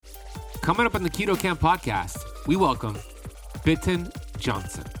Coming up on the Keto Camp podcast, we welcome Bitten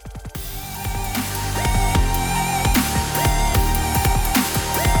Johnsson.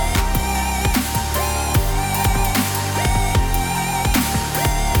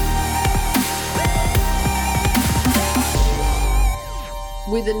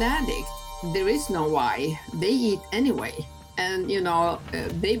 With an addict, there is no why. They eat anyway. And,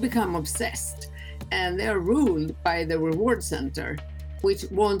 they become obsessed. And they're ruled by the reward center, which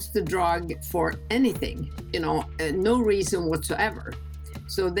wants the drug for anything, no reason whatsoever.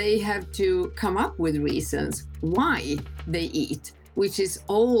 So they have to come up with reasons why they eat, which is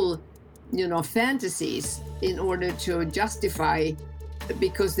all, fantasies in order to justify,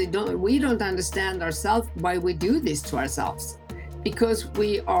 because we don't understand ourselves why we do this to ourselves. Because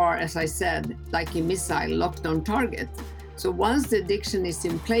we are, as I said, like a missile locked on target. So once the addiction is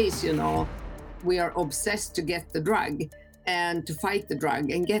in place, we are obsessed to get the drug and to fight the drug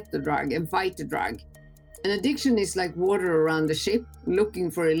and get the drug and fight the drug. An addiction is like water around the ship, looking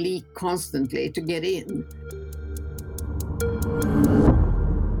for a leak constantly to get in.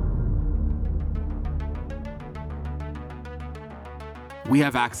 We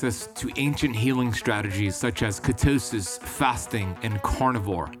have access to ancient healing strategies such as ketosis, fasting, and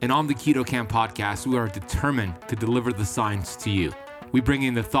carnivore. And on the Keto Camp podcast, we are determined to deliver the science to you. We bring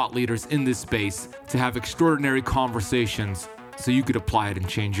in the thought leaders in this space to have extraordinary conversations so you could apply it and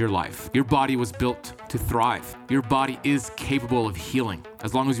change your life. Your body was built to thrive. Your body is capable of healing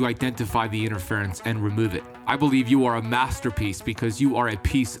as long as you identify the interference and remove it. I believe you are a masterpiece because you are a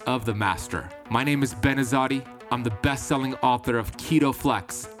piece of the master. My name is Ben Azadi. I'm the best-selling author of Keto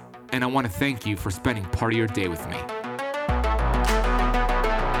Flex, and I want to thank you for spending part of your day with me.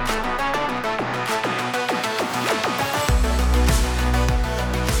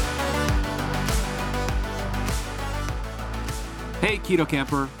 Hey, Keto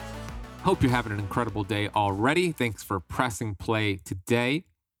Camper. Hope you're having an incredible day already. Thanks for pressing play today.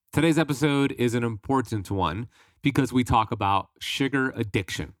 Today's episode is an important one because we talk about sugar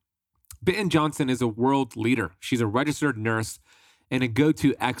addiction. Bitten Johnsson is a world leader. She's a registered nurse and a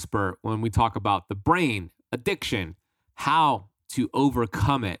go-to expert when we talk about the brain, addiction, how to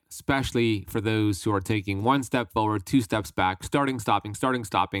overcome it, especially for those who are taking one step forward, two steps back, starting, stopping,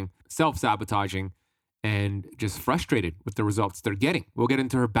 self-sabotaging, and just frustrated with the results they're getting. We'll get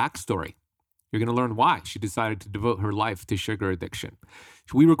into her backstory. You're going to learn why she decided to devote her life to sugar addiction.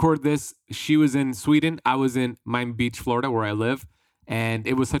 We recorded this. She was in Sweden. I was in Miami Beach, Florida, where I live. And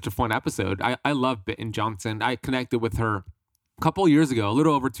it was such a fun episode. I love Bitten Johnsson. I connected with her a couple of years ago, a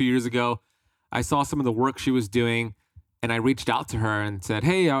little over 2 years ago. I saw some of the work she was doing, and I reached out to her and said,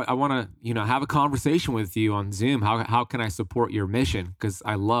 hey, I want to, have a conversation with you on Zoom. How can I support your mission? Because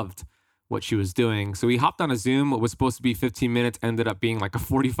I loved what she was doing. So we hopped on a Zoom. It was supposed to be 15 minutes, ended up being like a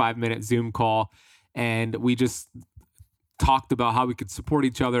 45-minute Zoom call. And we just talked about how we could support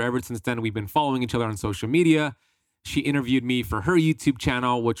each other. Ever since then, we've been following each other on social media. She interviewed me for her YouTube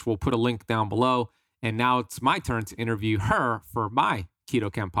channel, which we'll put a link down below. And now it's my turn to interview her for my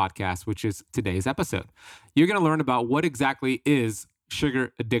Keto Camp podcast, which is today's episode. You're going to learn about what exactly is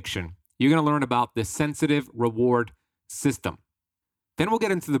sugar addiction. You're going to learn about the sensitive reward system. Then we'll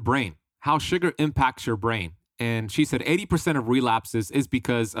get into the brain, how sugar impacts your brain. And she said 80% of relapses is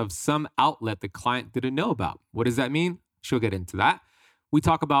because of some outlet the client didn't know about. What does that mean? She'll get into that. We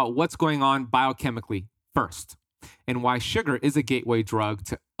talk about what's going on biochemically first, and why sugar is a gateway drug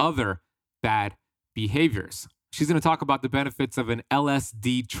to other bad behaviors. She's going to talk about the benefits of an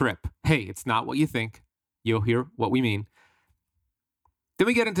LSD trip. Hey, it's not what you think. You'll hear what we mean. Then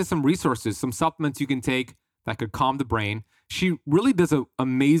we get into some resources, some supplements you can take that could calm the brain. She really does an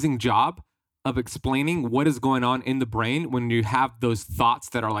amazing job of explaining what is going on in the brain when you have those thoughts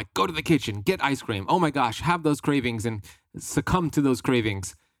that are like, go to the kitchen, get ice cream. Oh my gosh, have those cravings and succumb to those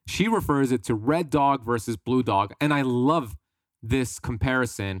cravings. She refers it to red dog versus blue dog. And I love this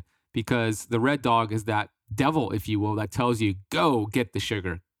comparison because the red dog is that devil, if you will, that tells you, go get the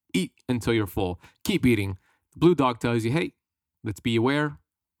sugar, eat until you're full, keep eating. The blue dog tells you, hey, let's be aware,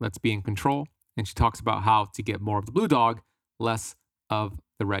 let's be in control. And she talks about how to get more of the blue dog, less of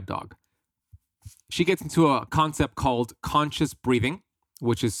the red dog. She gets into a concept called conscious breathing,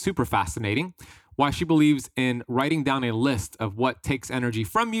 which is super fascinating. Why she believes in writing down a list of what takes energy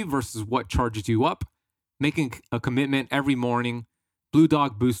from you versus what charges you up, making a commitment every morning, blue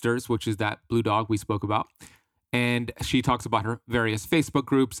dog boosters, which is that blue dog we spoke about. And she talks about her various Facebook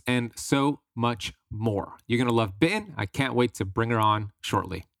groups and so much more. You're going to love Bitten. I can't wait to bring her on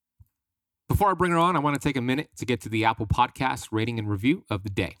shortly. Before I bring her on, I want to take a minute to get to the Apple Podcast rating and review of the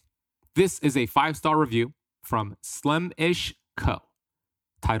day. This is a 5-star review from Slemish Co.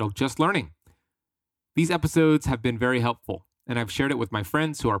 titled Just Learning. These episodes have been very helpful, and I've shared it with my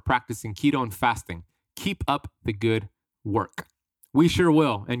friends who are practicing keto and fasting. Keep up the good work. We sure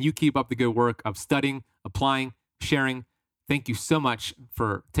will, and you keep up the good work of studying, applying, sharing. Thank you so much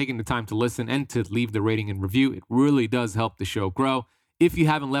for taking the time to listen and to leave the rating and review. It really does help the show grow. If you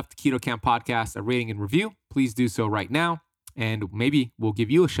haven't left the Keto Camp Podcast a rating and review, please do so right now, and maybe we'll give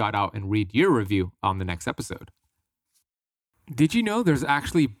you a shout out and read your review on the next episode. Did you know there's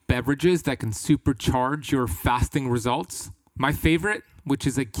actually beverages that can supercharge your fasting results? My favorite, which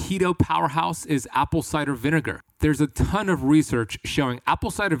is a keto powerhouse, is apple cider vinegar. There's a ton of research showing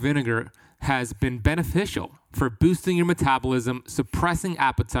apple cider vinegar has been beneficial for boosting your metabolism, suppressing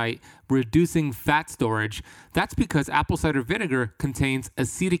appetite, reducing fat storage. That's because apple cider vinegar contains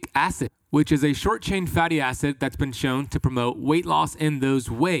acetic acid, which is a short-chain fatty acid that's been shown to promote weight loss in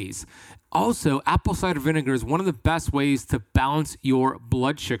those ways. Also, apple cider vinegar is one of the best ways to balance your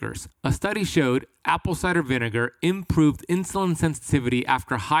blood sugars. A study showed apple cider vinegar improved insulin sensitivity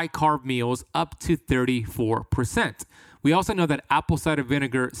after high-carb meals up to 34%. We also know that apple cider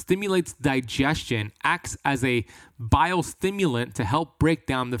vinegar stimulates digestion, acts as a biostimulant to help break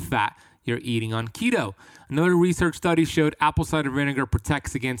down the fat you're eating on keto. Another research study showed apple cider vinegar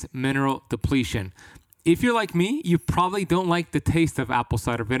protects against mineral depletion. If you're like me, you probably don't like the taste of apple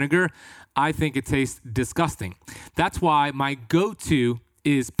cider vinegar. I think it tastes disgusting. That's why my go-to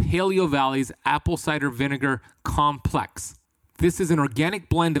is Paleo Valley's apple cider vinegar complex. This is an organic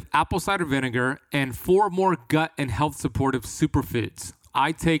blend of apple cider vinegar and 4 more gut and health supportive superfoods.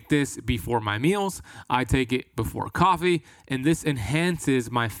 I take this before my meals, I take it before coffee, and this enhances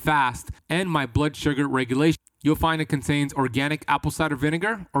my fast and my blood sugar regulation. You'll find it contains organic apple cider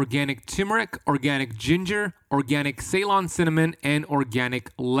vinegar, organic turmeric, organic ginger, organic Ceylon cinnamon, and organic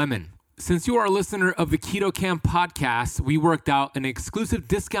lemon. Since you are a listener of the Keto Camp Podcast, we worked out an exclusive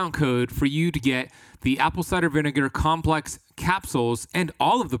discount code for you to get the apple cider vinegar complex capsules and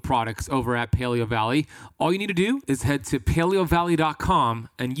all of the products over at Paleo Valley. All you need to do is head to paleovalley.com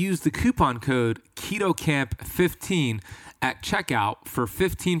and use the coupon code KETOCAMP15 at checkout for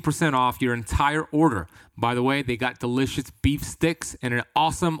 15% off your entire order. By the way, they got delicious beef sticks and an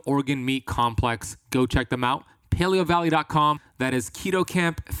awesome organ meat complex. Go check them out. paleovalley.com. That is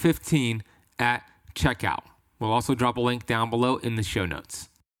KETOCAMP15 at checkout. We'll also drop a link down below in the show notes.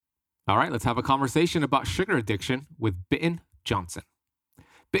 All right, let's have a conversation about sugar addiction with Bitten Johnsson.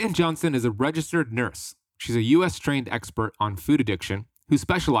 Bitten Johnsson is a registered nurse. She's a U.S.-trained expert on food addiction who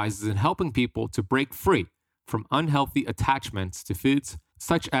specializes in helping people to break free from unhealthy attachments to foods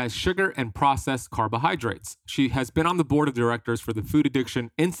such as sugar and processed carbohydrates. She has been on the board of directors for the Food Addiction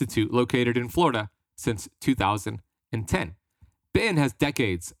Institute located in Florida since 2010. Bitten has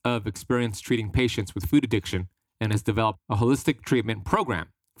decades of experience treating patients with food addiction and has developed a holistic treatment program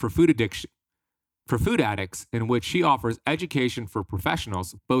for food addicts in which she offers education for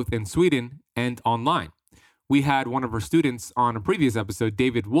professionals both in Sweden and online. We had one of her students on a previous episode,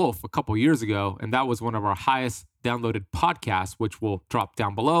 David Wolf, a couple years ago, and that was one of our highest downloaded podcasts, which we'll drop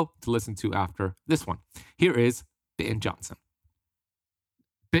down below to listen to after this one. Here is Bitten Johnsson.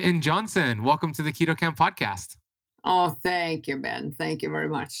 Bitten Johnsson, welcome to the Keto Camp Podcast. Oh, thank you, Ben. Thank you very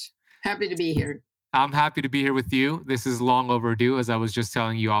much. Happy to be here. I'm happy to be here with you. This is long overdue, as I was just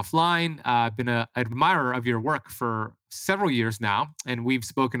telling you offline. I've been an admirer of your work for several years now, and we've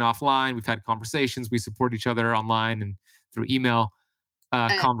spoken offline. We've had conversations. We support each other online and through email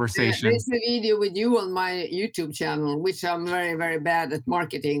conversations. There's a video with you on my YouTube channel, which I'm very, very bad at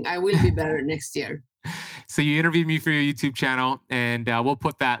marketing. I will be better next year. So you interviewed me for your YouTube channel, and we'll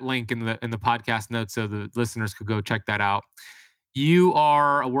put that link in the podcast notes so the listeners could go check that out. You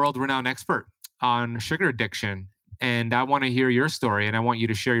are a world-renowned expert on sugar addiction, and I want to hear your story, and I want you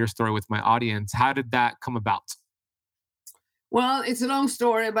to share your story with my audience. How did that come about? Well, it's a long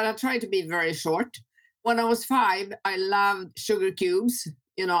story, but I'll try to be very short. When I was 5, I loved sugar cubes.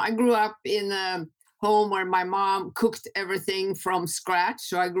 You know, I grew up in a home where my mom cooked everything from scratch,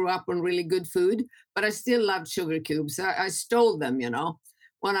 so I grew up on really good food, but I still loved sugar cubes. I stole them,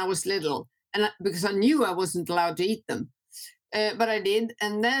 when I was little, and because I knew I wasn't allowed to eat them. But I did.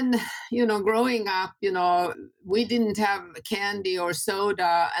 And then, growing up, we didn't have candy or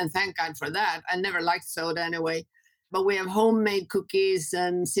soda. And thank God for that. I never liked soda anyway. But we have homemade cookies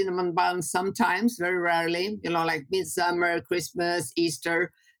and cinnamon buns sometimes, very rarely, like midsummer, Christmas,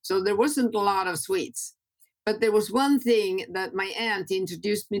 Easter. So there wasn't a lot of sweets. But there was one thing that my aunt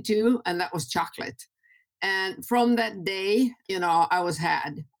introduced me to, and that was chocolate. And from that day, I was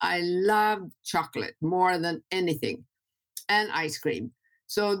had. I loved chocolate more than anything. And ice cream.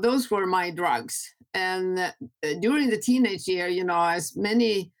 So those were my drugs. And during the teenage year, as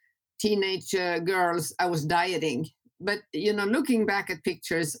many teenage girls, I was dieting. But, looking back at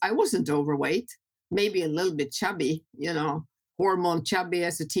pictures, I wasn't overweight, maybe a little bit chubby, hormone chubby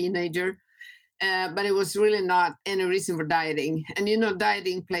as a teenager. But it was really not any reason for dieting. And,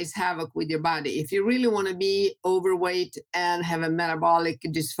 dieting plays havoc with your body. If you really want to be overweight and have a metabolic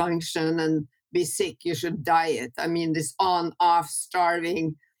dysfunction and be sick, you should diet. I mean, this on-off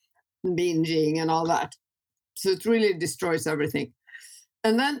starving, binging and all that. So it really destroys everything.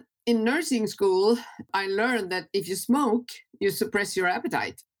 And then in nursing school, I learned that if you smoke, you suppress your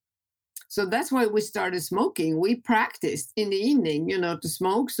appetite. So that's why we started smoking. We practiced in the evening, to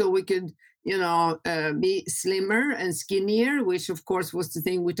smoke so we could, be slimmer and skinnier, which of course was the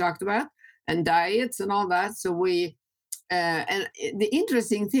thing we talked about, and diets and all that. So and the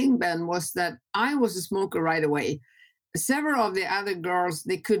interesting thing, Ben, was that I was a smoker right away. Several of the other girls,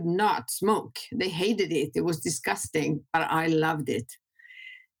 they could not smoke. They hated it. It was disgusting, but I loved it.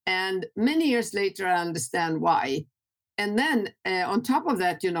 And many years later, I understand why. And then on top of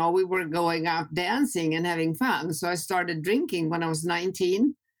that, we were going out dancing and having fun. So I started drinking when I was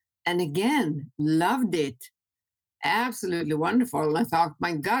 19 and again, loved it. Absolutely wonderful. And I thought,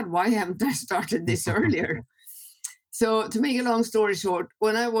 my God, why haven't I started this earlier? So to make a long story short,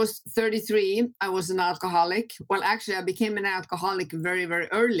 when I was 33, I was an alcoholic. Well, actually, I became an alcoholic very, very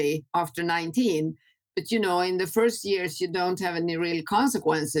early after 19. But, in the first years, you don't have any real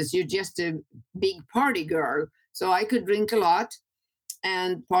consequences. You're just a big party girl. So I could drink a lot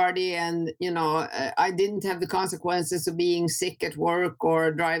and party. And, I didn't have the consequences of being sick at work or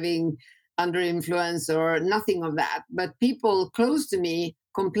driving under influence or nothing of that. But people close to me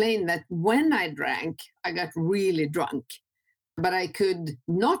complained that when I drank, I got really drunk. But I could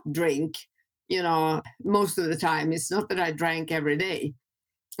not drink, most of the time. It's not that I drank every day.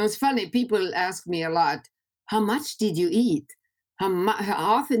 It's funny, people ask me a lot, how much did you eat? How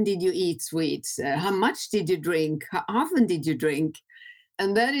often did you eat sweets? How much did you drink? How often did you drink?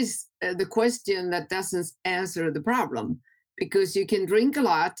 And that is the question that doesn't answer the problem, because you can drink a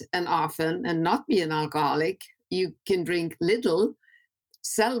lot and often and not be an alcoholic. You can drink little,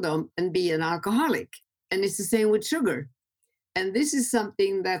 seldom, and be an alcoholic. And it's the same with sugar. And this is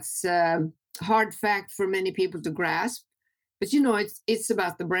something that's a hard fact for many people to grasp. But it's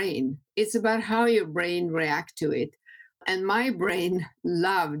about the brain. It's about how your brain reacts to it. And my brain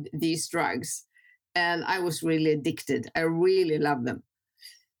loved these drugs. And I was really addicted. I really loved them.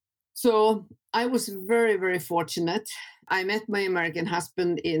 So I was very, very fortunate. I met my American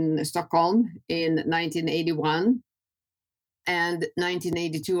husband in Stockholm in 1981. And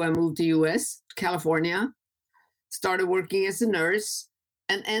 1982, I moved to US, California, started working as a nurse,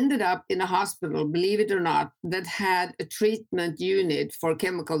 and ended up in a hospital, believe it or not, that had a treatment unit for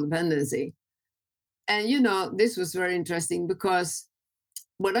chemical dependency. And, this was very interesting because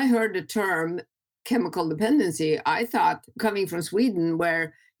when I heard the term chemical dependency, I thought, coming from Sweden,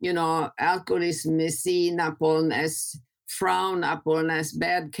 where, alcoholism is seen upon as frowned upon as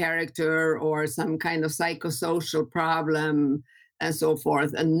bad character or some kind of psychosocial problem and so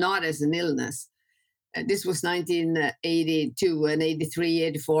forth, and not as an illness. This was 1982 and 83,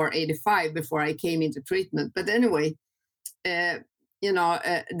 84, 85 before I came into treatment. But anyway, the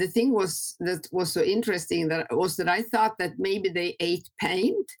thing was that was so interesting that I thought that maybe they ate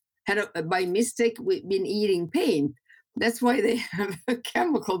paint, by mistake been eating paint. That's why they have a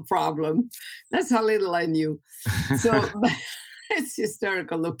chemical problem. That's how little I knew. So it's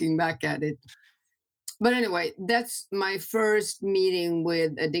hysterical looking back at it. But anyway, that's my first meeting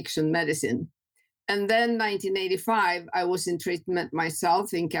with addiction medicine. And then 1985, I was in treatment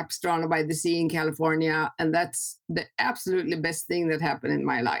myself in Capistrano by the Sea in California. And that's the absolutely best thing that happened in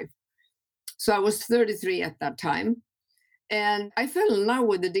my life. So I was 33 at that time. And I fell in love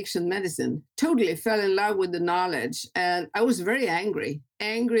with addiction medicine, totally fell in love with the knowledge. And I was very angry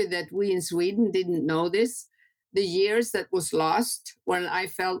that we in Sweden didn't know this. The years that was lost when I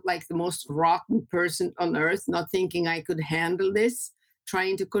felt like the most rotten person on earth, not thinking I could handle this,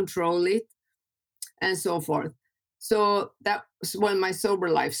 trying to control it, and so forth. So that was when my sober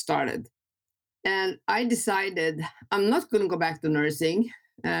life started. And I decided I'm not going to go back to nursing.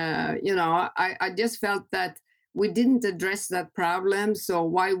 I just felt that we didn't address that problem, so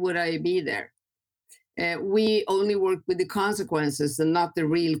why would I be there? We only worked with the consequences and not the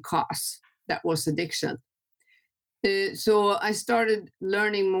real cause. That was addiction. So I started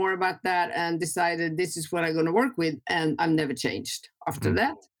learning more about that and decided this is what I'm going to work with, and I've never changed after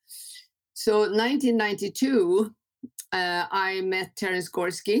that. So 1992, I met Terence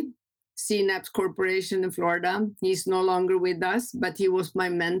Gorski, Synapse Corporation in Florida. He's no longer with us, but he was my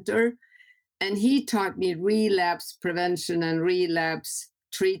mentor. And he taught me relapse prevention and relapse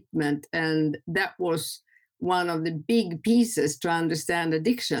treatment. And that was one of the big pieces to understand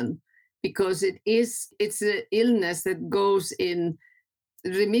addiction, because it's an illness that goes in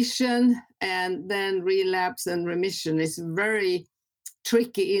remission and then relapse and remission. It's a very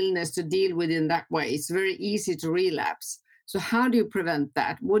tricky illness to deal with in that way. It's very easy to relapse. So how do you prevent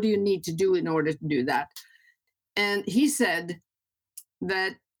that? What do you need to do in order to do that? And he said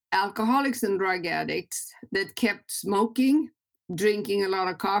that alcoholics and drug addicts that kept smoking, drinking a lot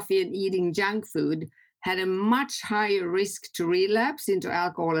of coffee, and eating junk food had a much higher risk to relapse into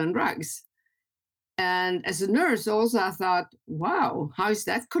alcohol and drugs. And as a nurse also, I thought, wow, how is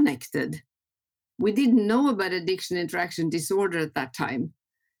that connected? We didn't know about addiction interaction disorder at that time.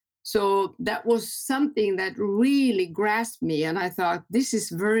 So that was something that really grasped me. And I thought, this is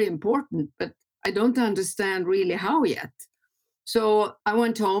very important, but I don't understand really how yet. So I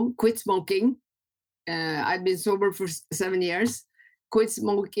went home, quit smoking. I'd been sober for 7 years, quit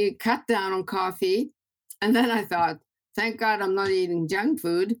smoking, cut down on coffee. And then I thought, thank God I'm not eating junk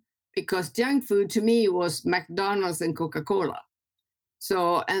food, because junk food to me was McDonald's and Coca-Cola.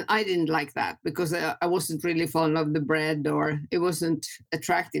 So, and I didn't like that because I wasn't really fond of the bread, or it wasn't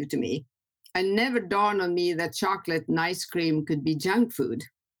attractive to me. I never dawned on me that chocolate and ice cream could be junk food.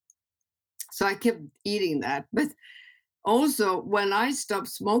 So I kept eating that. But also when I stopped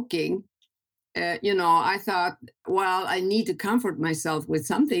smoking, I thought, well, I need to comfort myself with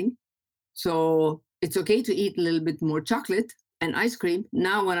something. So it's okay to eat a little bit more chocolate and ice cream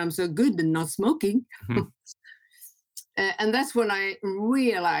now when I'm so good and not smoking. Mm-hmm. And that's when I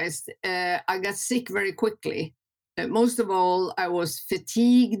realized I got sick very quickly. Most of all, I was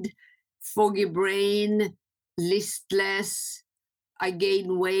fatigued, foggy brain, listless. I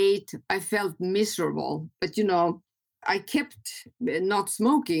gained weight. I felt miserable. But, I kept not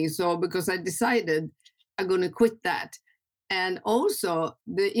smoking. So because I decided I'm going to quit that. And also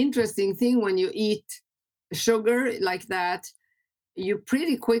the interesting thing, when you eat sugar like that, you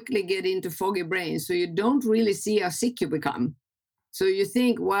pretty quickly get into foggy brain. So you don't really see how sick you become. So you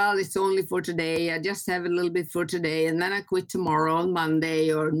think, well, it's only for today. I just have a little bit for today. And then I quit tomorrow on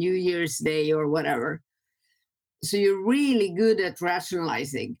Monday or New Year's Day or whatever. So you're really good at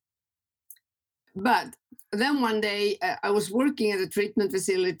rationalizing. But then one day I was working at a treatment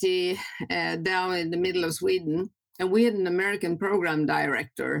facility down in the middle of Sweden. And we had an American program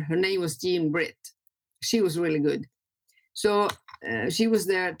director. Her name was Jean Britt. She was really good. So she was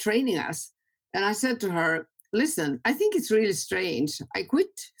there training us. And I said to her, listen, I think it's really strange. I quit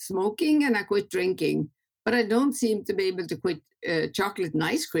smoking and I quit drinking, but I don't seem to be able to quit chocolate and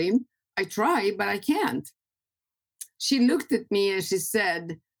ice cream. I try, but I can't. She looked at me and she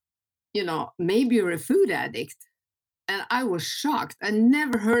said, maybe you're a food addict. And I was shocked. I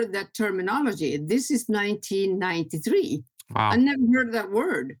never heard that terminology. This is 1993. Wow. I never heard that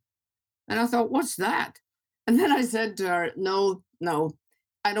word. And I thought, what's that? And then I said to her, no,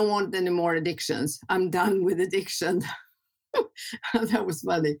 I don't want any more addictions. I'm done with addiction. That was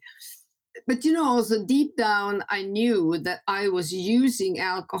funny. But, also deep down, I knew that I was using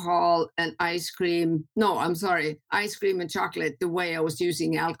alcohol and ice cream. No, I'm sorry, ice cream and chocolate the way I was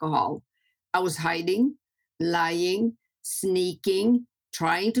using alcohol. I was hiding, lying, sneaking,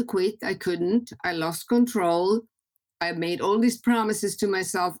 trying to quit. I couldn't. I lost control. I made all these promises to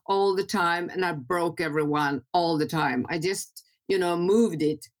myself all the time, and I broke everyone all the time. I just, moved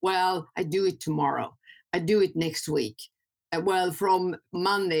it. Well, I do it tomorrow. I do it next week. Well, from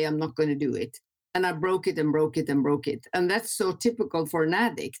Monday, I'm not going to do it. And I broke it and broke it and broke it. And that's so typical for an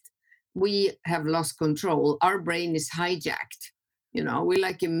addict. We have lost control. Our brain is hijacked. We're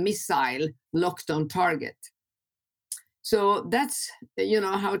like a missile locked on target. So that's,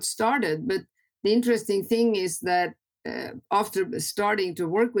 how it started. But the interesting thing is that after starting to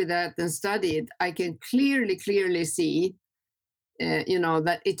work with that and study it, I can clearly see,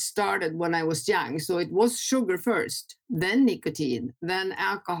 that it started when I was young. So it was sugar first, then nicotine, then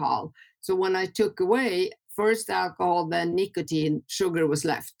alcohol. So when I took away first alcohol, then nicotine, sugar was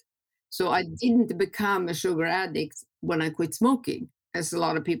left. So I didn't become a sugar addict when I quit smoking, as a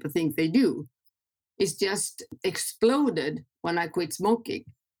lot of people think they do. It's just exploded when I quit smoking.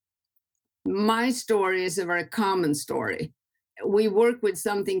 My story is a very common story. We work with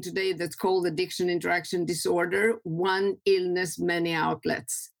something today that's called addiction interaction disorder, one illness, many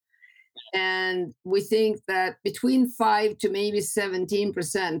outlets. And we think that between 5 to maybe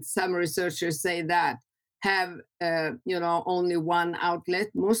 17%, some researchers say that, have only one outlet.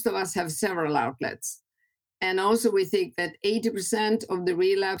 Most of us have several outlets. And also we think that 80% of the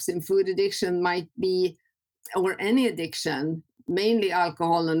relapse in food addiction might be, or any addiction, mainly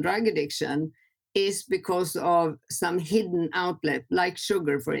alcohol and drug addiction, is because of some hidden outlet, like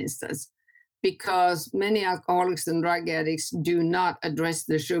sugar, for instance, because many alcoholics and drug addicts do not address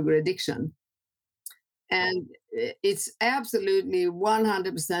their sugar addiction. And it's absolutely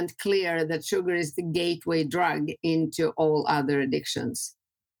 100% clear that sugar is the gateway drug into all other addictions.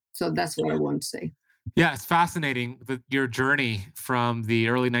 So that's what I want to say. Yeah, it's fascinating your journey from the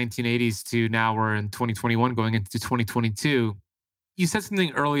early 1980s to now we're in 2021 going into 2022. You said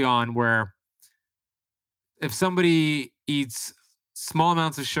something early on where if somebody eats small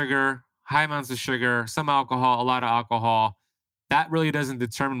amounts of sugar, high amounts of sugar, some alcohol, a lot of alcohol, that really doesn't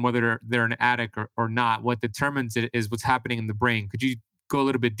determine whether they're an addict or not. What determines it is what's happening in the brain. Could you go a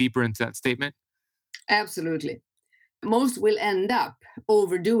little bit deeper into that statement? Absolutely. Most will end up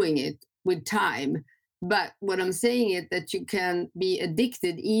overdoing it with time. But what I'm saying is that you can be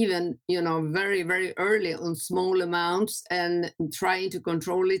addicted even, very, very early on small amounts and trying to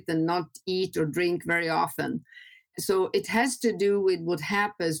control it and not eat or drink very often. So it has to do with what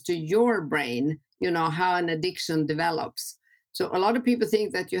happens to your brain, how an addiction develops. So a lot of people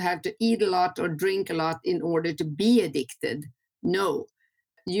think that you have to eat a lot or drink a lot in order to be addicted. No,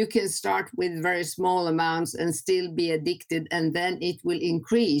 you can start with very small amounts and still be addicted, and then it will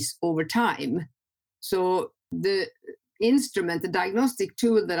increase over time. So the instrument, the diagnostic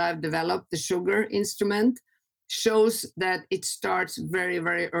tool that I've developed, the sugar instrument, shows that it starts very,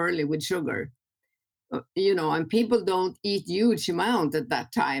 very early with sugar. And people don't eat huge amount at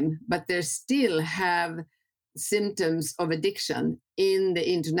that time, but they still have symptoms of addiction in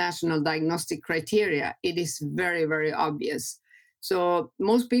the international diagnostic criteria. It is very, very obvious. So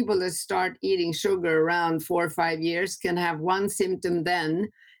most people that start eating sugar around 4 or 5 years can have one symptom then,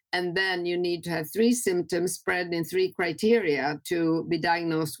 and then you need to have 3 symptoms spread in 3 criteria to be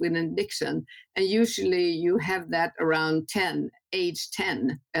diagnosed with an addiction. And usually you have that around age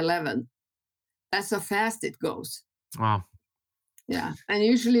 10, 11. That's how fast it goes. Wow. Yeah. And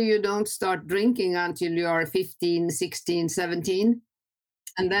usually you don't start drinking until you are 15, 16, 17.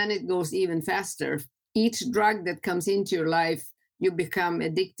 And then it goes even faster. Each drug that comes into your life, you become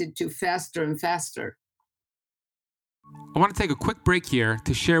addicted to faster and faster. I want to take a quick break here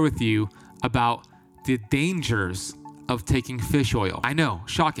to share with you about the dangers of taking fish oil. I know,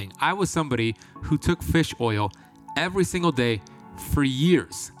 shocking. I was somebody who took fish oil every single day for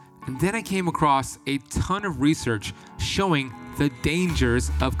years. And then I came across a ton of research showing the dangers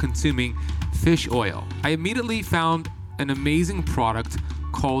of consuming fish oil. I immediately found an amazing product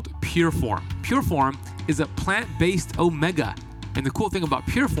called Pureform. Pureform is a plant-based omega. And the cool thing about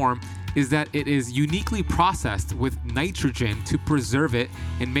Pureform is that it is uniquely processed with nitrogen to preserve it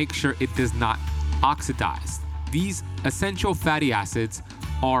and make sure it does not oxidize. These essential fatty acids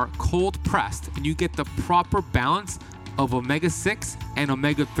are cold pressed, and you get the proper balance of omega-6 and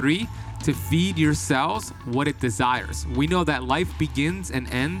omega-3 to feed your cells what it desires. We know that life begins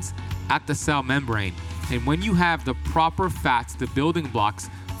and ends at the cell membrane. And when you have the proper fats, the building blocks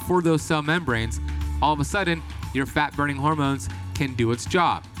for those cell membranes, all of a sudden, your fat-burning hormones can do its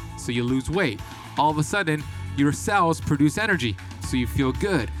job. So you lose weight. All of a sudden, your cells produce energy, so you feel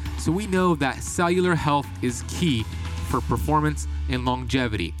good. So we know that cellular health is key for performance and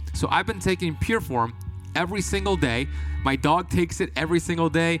longevity. So I've been taking Pureform every single day. My dog takes it every single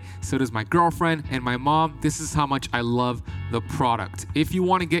day. So does my girlfriend and my mom. This is how much I love the product. If you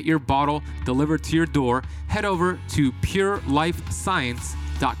want to get your bottle delivered to your door, head over to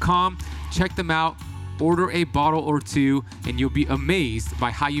purelifescience.com. Check them out. Order a bottle or 2, and you'll be amazed by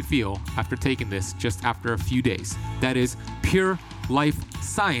how you feel after taking this just after a few days. That is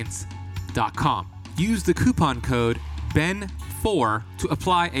purelifescience.com. Use the coupon code BEN4 to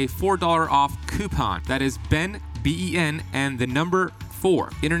apply a $4 off coupon. That is BEN, B-E-N, and the number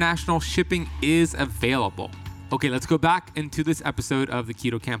 4. International shipping is available. Okay, let's go back into this episode of the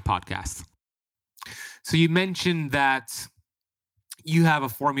Keto Camp podcast. So you mentioned that you have a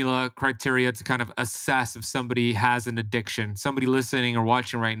formula criteria to kind of assess if somebody has an addiction. Somebody listening or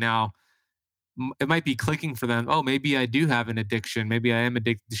watching right now, it might be clicking for them. Oh, maybe I do have an addiction. Maybe I am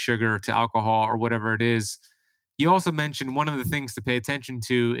addicted to sugar, to alcohol, or whatever it is. You also mentioned one of the things to pay attention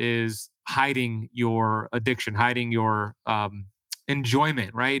to is hiding your addiction, hiding your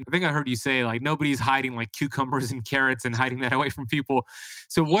enjoyment, right? I think I heard you say like nobody's hiding like cucumbers and carrots and hiding that away from people.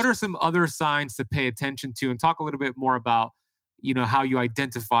 So what are some other signs to pay attention to, and talk a little bit more about how you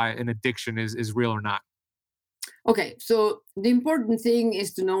identify an addiction is real or not? Okay, so the important thing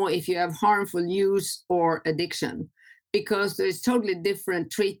is to know if you have harmful use or addiction. because there's totally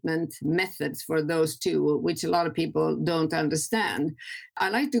different treatment methods for those two, which a lot of people don't understand. I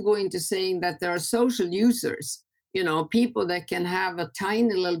like to go into saying that there are social users, people that can have a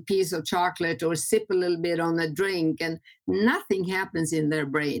tiny little piece of chocolate or sip a little bit on a drink and nothing happens in their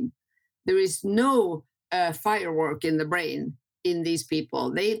brain. There is no firework in the brain in these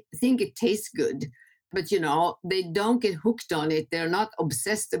people. They think it tastes good, but, they don't get hooked on it. They're not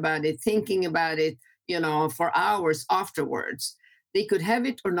obsessed about it, thinking about it, for hours afterwards. They could have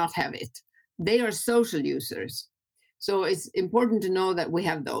it or not have it. They are social users. So it's important to know that we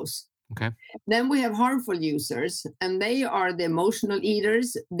have those. Okay. Then we have harmful users, and they are the emotional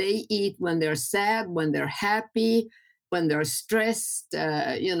eaters. They eat when they're sad, when they're happy, when they're stressed,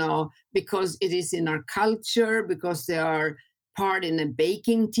 because it is in our culture, because they are part in a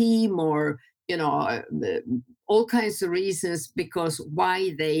baking team, or, all kinds of reasons because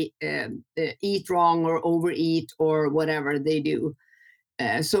why they eat wrong or overeat or whatever they do.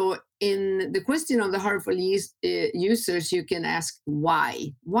 So in the question of the harmful users, you can ask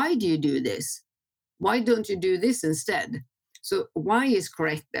why. Why do you do this? Why don't you do this instead? So why is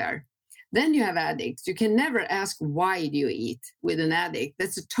correct there. Then you have addicts. You can never ask why do you eat with an addict.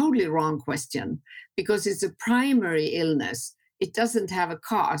 That's a totally wrong question because it's a primary illness. It doesn't have a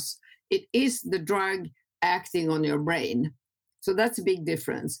cause. It is the drug acting on your brain. So that's a big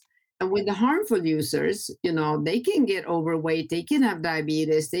difference. And with the harmful users, they can get overweight, they can have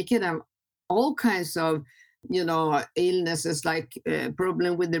diabetes, they can have all kinds of, illnesses like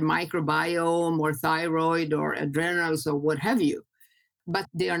problem with their microbiome or thyroid or adrenals or what have you. But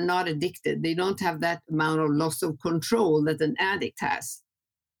they are not addicted. They don't have that amount of loss of control that an addict has.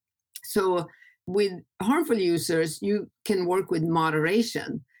 So with harmful users, you can work with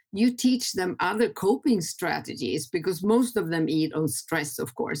moderation. You teach them other coping strategies because most of them eat on stress,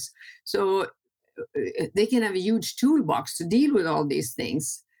 of course. So they can have a huge toolbox to deal with all these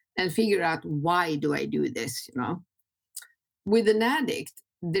things and figure out, why do I do this? With an addict,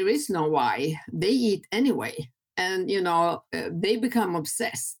 there is no why. They eat anyway. And, they become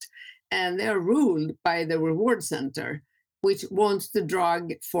obsessed and they're ruled by the reward center, which wants the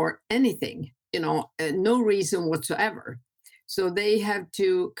drug for anything, no reason whatsoever. So they have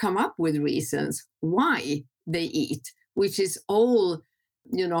to come up with reasons why they eat, which is all,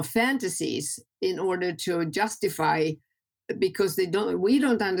 fantasies in order to justify, because we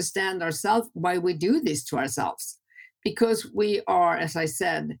don't understand ourselves why we do this to ourselves. Because we are, as I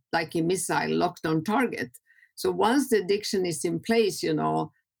said, like a missile locked on target. So once the addiction is in place,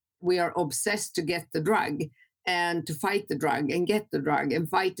 we are obsessed to get the drug and to fight the drug and get the drug and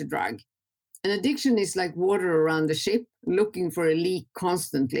fight the drug. An addiction is like water around the ship, looking for a leak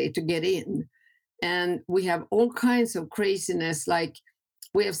constantly to get in. And we have all kinds of craziness, like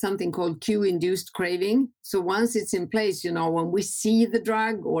we have something called cue-induced craving. So once it's in place, when we see the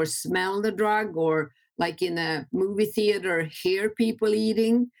drug or smell the drug, or like in a movie theater, hear people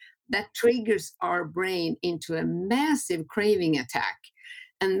eating, that triggers our brain into a massive craving attack.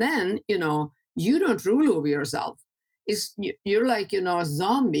 And then, you don't rule over yourself. You're like, a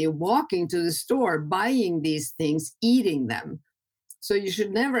zombie walking to the store, buying these things, eating them. So you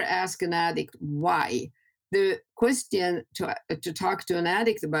should never ask an addict why. The question to talk to an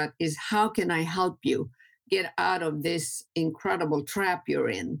addict about is, how can I help you get out of this incredible trap you're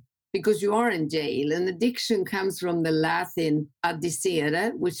in? Because you are in jail. And addiction comes from the Latin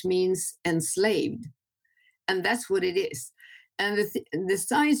addicere, which means enslaved. And that's what it is. And the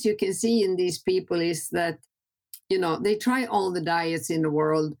signs you can see in these people is that, they try all the diets in the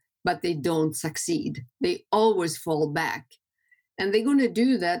world, but they don't succeed. They always fall back. And they're going to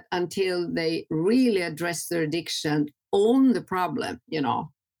do that until they really address their addiction, own the problem,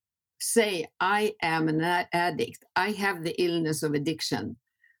 say, I am an addict. I have the illness of addiction.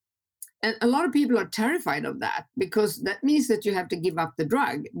 And a lot of people are terrified of that because that means that you have to give up the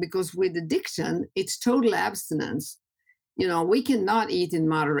drug, because with addiction, it's total abstinence. We cannot eat in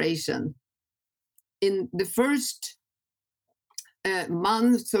moderation. In the first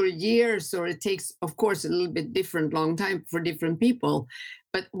months or years, or it takes, of course, a little bit different, long time for different people.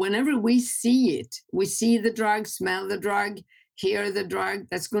 But whenever we see it, we see the drug, smell the drug, hear the drug,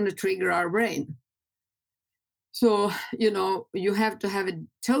 that's going to trigger our brain. So, you have to have a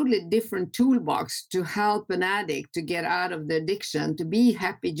totally different toolbox to help an addict to get out of the addiction, to be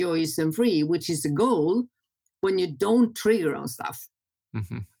happy, joyous, and free, which is the goal when you don't trigger on stuff.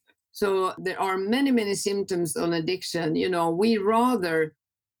 Mm-hmm. So there are many, many symptoms on addiction. We rather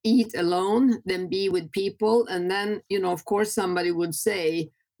eat alone than be with people. And then, of course, somebody would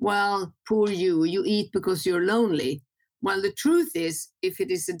say, well, poor you eat because you're lonely. Well, the truth is, if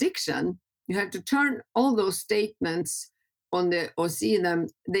it is addiction, You have to turn all those statements or see them,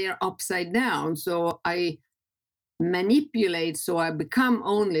 they are upside down. So I manipulate, so I become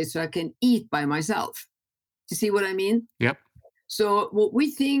only so I can eat by myself. You see what I mean? Yep. So what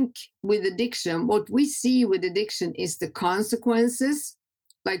we think with addiction, what we see with addiction is the consequences,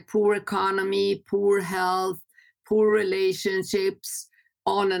 like poor economy, poor health, poor relationships,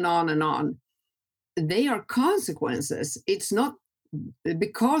 on and on and on. They are consequences. It's not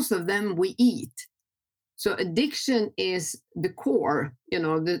because of them we eat. So addiction is the core,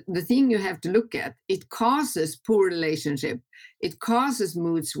 the thing you have to look at. It causes poor relationship. It causes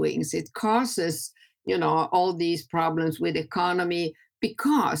mood swings. It causes, all these problems with economy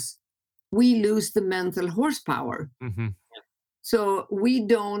because we lose the mental horsepower. Mm-hmm. So we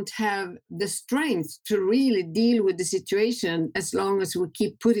don't have the strength to really deal with the situation as long as we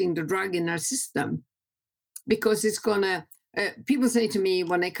keep putting the drug in our system, because it's gonna, people say to me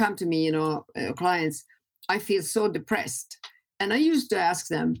when they come to me, clients, I feel so depressed. And I used to ask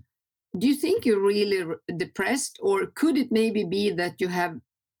them, do you think you're really depressed? Or could it maybe be that you have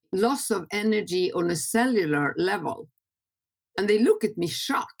loss of energy on a cellular level? And they look at me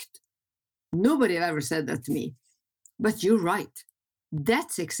shocked. Nobody ever said that to me. But you're right.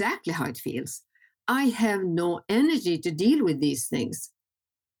 That's exactly how it feels. I have no energy to deal with these things.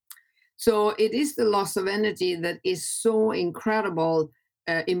 So it is the loss of energy that is so incredible,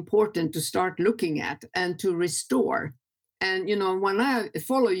 important to start looking at and to restore. And, when I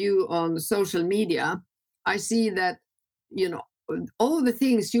follow you on social media, I see that, all the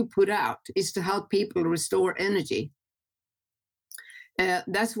things you put out is to help people restore energy.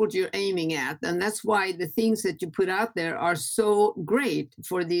 That's what you're aiming at. And that's why the things that you put out there are so great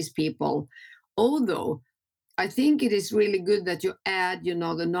for these people. Although I think it is really good that you add,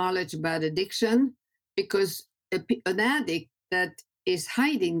 the knowledge about addiction, because an addict that is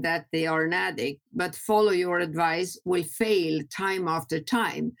hiding that they are an addict, but follow your advice, will fail time after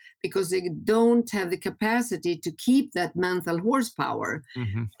time because they don't have the capacity to keep that mental horsepower.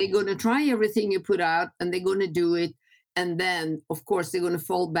 Mm-hmm. They're going to try everything you put out and they're going to do it. And then, of course, they're going to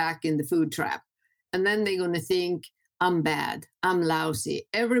fall back in the food trap. And then they're going to think, I'm bad, I'm lousy.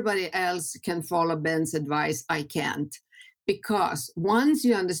 Everybody else can follow Ben's advice. I can't. Because once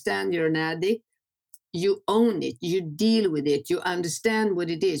you understand you're an addict, you own it, you deal with it, you understand what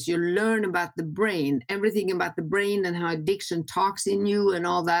it is, you learn about the brain, everything about the brain and how addiction talks in you and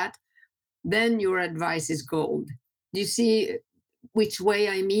all that, then your advice is gold. Do you see which way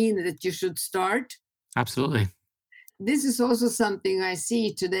I mean that you should start? Absolutely. This is also something I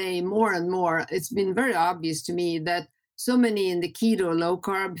see today more and more. It's been very obvious to me that so many in the keto low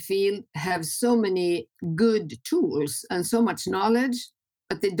carb field have so many good tools and so much knowledge,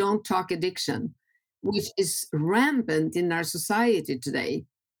 but they don't talk addiction, which is rampant in our society today.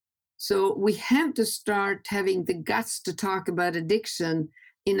 So we have to start having the guts to talk about addiction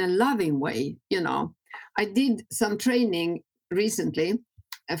in a loving way. I did some training recently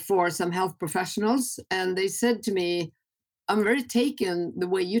for some health professionals, and they said to me, I'm very taken the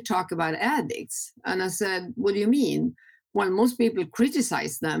way you talk about addicts. And I said, what do you mean? Well, most people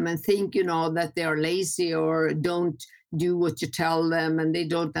criticize them and think, that they are lazy or don't do what you tell them and they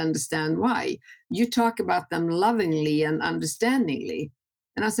don't understand why. You talk about them lovingly and understandingly.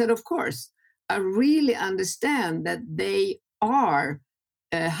 And I said, of course, I really understand that they are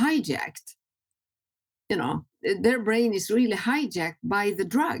hijacked. Their brain is really hijacked by the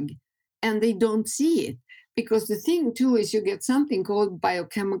drug and they don't see it. Because the thing too is you get something called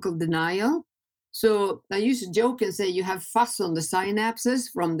biochemical denial. So I used to joke and say you have fuss on the synapses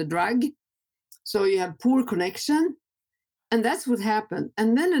from the drug. So you have poor connection. And that's what happened.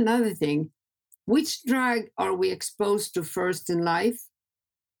 And then another thing, which drug are we exposed to first in life?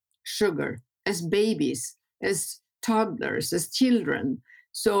 Sugar, as babies, as toddlers, as children.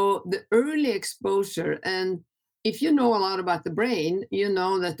 So the early exposure, and if you know a lot about the brain, you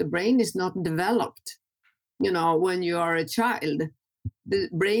know that the brain is not developed, when you are a child. The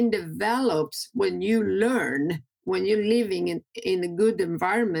brain develops when you learn, when you're living in a good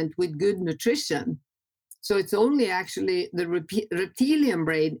environment with good nutrition. So it's only actually the reptilian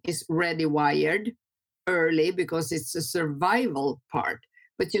brain is ready wired early because it's a survival part.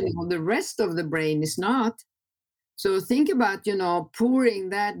 But, the rest of the brain is not. So think about, pouring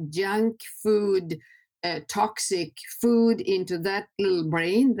that junk food, toxic food into that little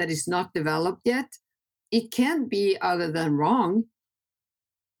brain that is not developed yet. It can't be other than wrong.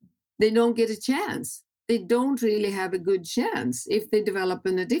 They don't get a chance. They don't really have a good chance if they develop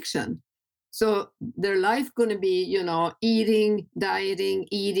an addiction. So their life going to be, eating,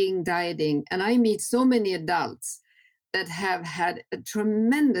 dieting. And I meet so many adults that have had a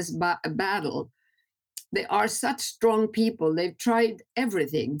tremendous battle. They are such strong people. They've tried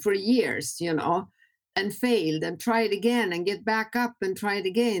everything for years, and failed and tried again and get back up and try it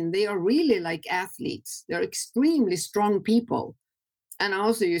again. They are really like athletes. They're extremely strong people. And I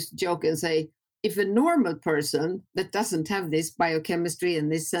also used to joke and say, if a normal person that doesn't have this biochemistry and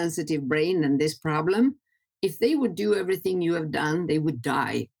this sensitive brain and this problem, if they would do everything you have done, they would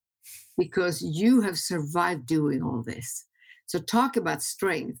die, because you have survived doing all this. So talk about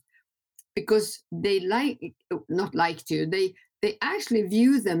strength, because they they actually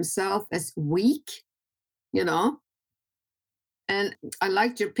view themselves as weak, And I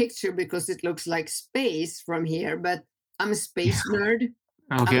liked your picture because it looks like space from here, but I'm a space nerd.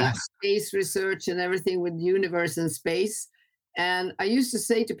 Okay. I love space research and everything with universe and space. And I used to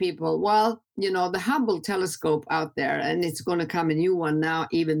say to people, well, the Hubble telescope out there, and it's going to come a new one now,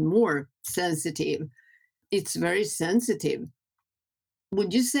 even more sensitive. It's very sensitive.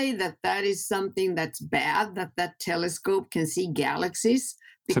 Would you say that that is something that's bad, that telescope can see galaxies?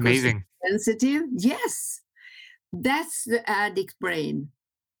 It's amazing. It's sensitive? Yes. That's the addict brain.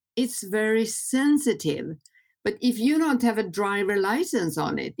 It's very sensitive. But if you don't have a driver license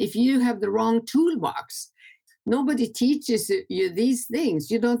on it, if you have the wrong toolbox, nobody teaches you these things,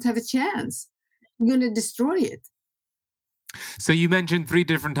 you don't have a chance. You're going to destroy it. So you mentioned 3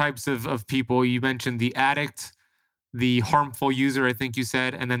 different types of people. You mentioned the addict, the harmful user, I think you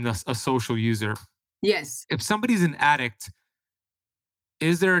said, and then a social user. Yes. If somebody's an addict,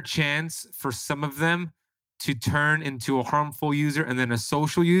 is there a chance for some of them to turn into a harmful user and then a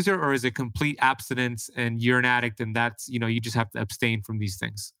social user, or is it complete abstinence and you're an addict and that's, you just have to abstain from these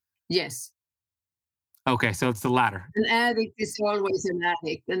things? Yes. Okay, so it's the latter. An addict is always an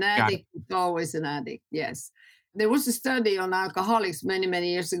addict. An addict is always an addict, yes. There was a study on alcoholics many,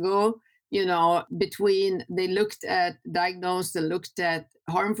 many years ago, they diagnosed and looked at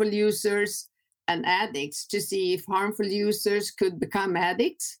harmful users and addicts to see if harmful users could become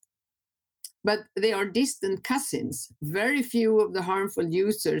addicts. But they are distant cousins. Very few of the harmful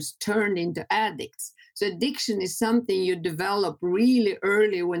users turned into addicts. So addiction is something you develop really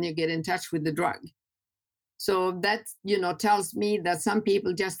early when you get in touch with the drug. So that, tells me that some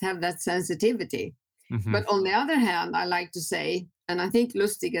people just have that sensitivity. Mm-hmm. But on the other hand, I like to say, and I think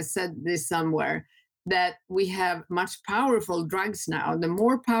Lustig has said this somewhere, that we have much powerful drugs now. The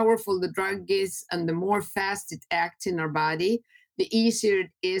more powerful the drug is and the more fast it acts in our body, the easier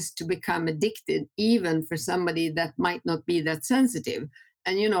it is to become addicted, even for somebody that might not be that sensitive.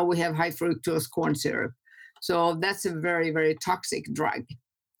 And, we have high fructose corn syrup. So that's a very, very toxic drug.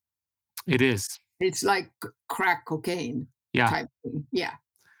 It is. It's like crack cocaine. Yeah. Type thing. Yeah,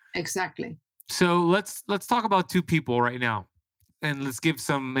 exactly. So let's talk about 2 people right now. And let's give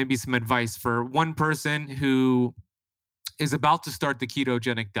maybe some advice for one person who is about to start the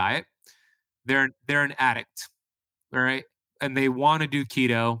ketogenic diet. They're an addict, all right? And they want to do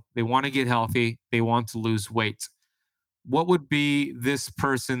keto, they want to get healthy, they want to lose weight. What would be this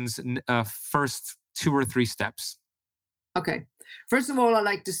person's first 2 or 3 steps? Okay. First of all, I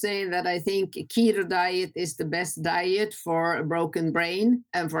like to say that I think keto diet is the best diet for a broken brain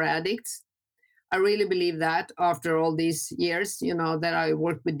and for addicts. I really believe that after all these years, that I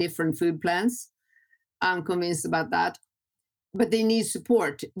work with different food plans. I'm convinced about that. But they need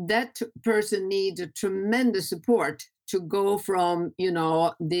support. That person needs a tremendous support to go from,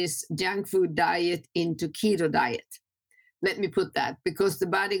 this junk food diet into keto diet. Let me put that, because the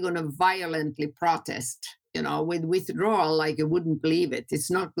body going to violently protest, with withdrawal like you wouldn't believe it. It's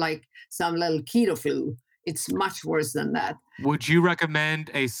not like some little keto flu. It's much worse than that. Would you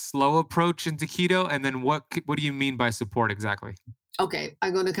recommend a slow approach into keto? And then what do you mean by support exactly? Okay,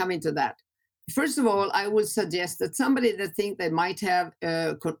 I'm going to come into that. First of all, I would suggest that somebody that think they might have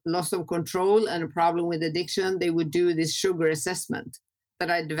loss of control and a problem with addiction, they would do this sugar assessment that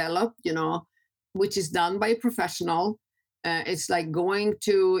I developed, which is done by a professional. It's like going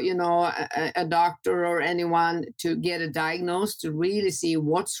to, a doctor or anyone to get a diagnosis to really see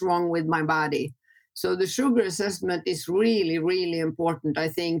what's wrong with my body. So the sugar assessment is really, really important, I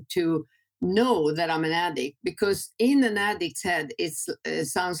think, to know that I'm an addict, because in an addict's head, it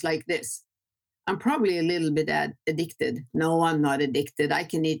sounds like this. I'm probably a little bit addicted. No, I'm not addicted. I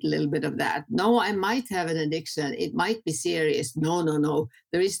can eat a little bit of that. No, I might have an addiction. It might be serious. No.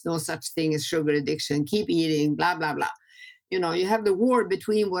 There is no such thing as sugar addiction. Keep eating, blah, blah, blah. You have the war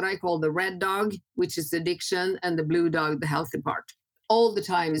between what I call the red dog, which is addiction, and the blue dog, the healthy part. All the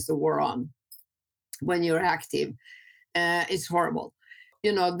time is the war on when you're active. It's horrible.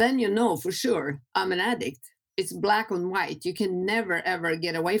 Then for sure I'm an addict. It's black and white. You can never, ever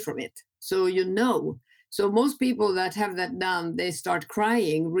get away from it. So So most people that have that done, they start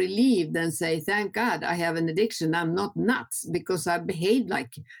crying, relieved, and say, thank God I have an addiction. I'm not nuts because I behaved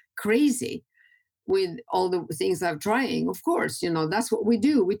like crazy with all the things I'm trying. Of course, that's what we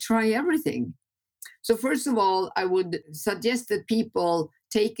do. We try everything. So first of all, I would suggest that people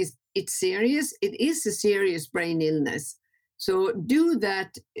take it serious. It is a serious brain illness. So do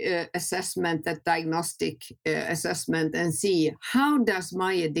that assessment, that diagnostic assessment, and see, how does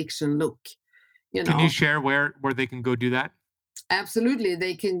my addiction look? Can you share where they can go do that? Absolutely.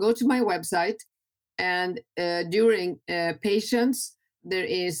 They can go to my website, and during patients, there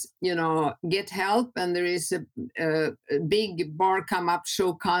is, get help, and there is a big bar come up,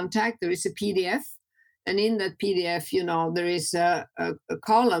 show contact. There is a PDF. And in that PDF, there is a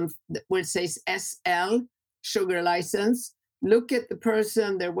column where it says SL, sugar license. Look at the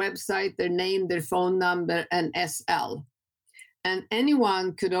person, their website, their name, their phone number, and SL. And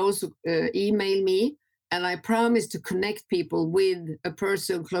anyone could also email me, and I promise to connect people with a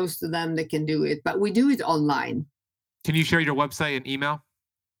person close to them that can do it. But we do it online. Can you share your website and email?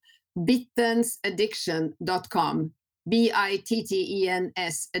 Bittensaddiction.com,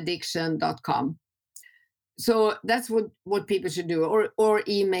 BITTENS addiction.com. So that's what people should do, or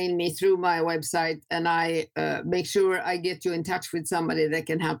email me through my website, and I make sure I get you in touch with somebody that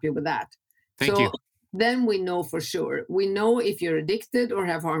can help you with that. Thank you. Then we know for sure. We know if you're addicted or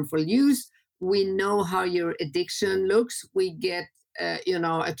have harmful use. We know how your addiction looks. We get,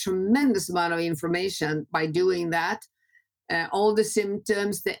 a tremendous amount of information by doing that. All the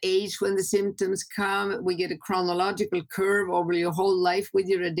symptoms, the age when the symptoms come. We get a chronological curve over your whole life with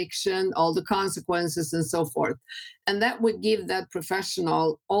your addiction, all the consequences and so forth. And that would give that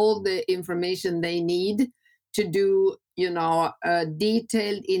professional all the information they need to do, a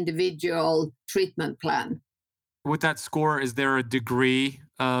detailed individual treatment plan. With that score, is there a degree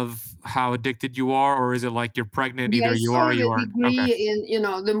of how addicted you are, or is it like you're pregnant, either you are or you aren't? Degree in,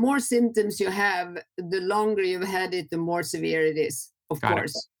 the more symptoms you have, the longer you've had it, the more severe it is, of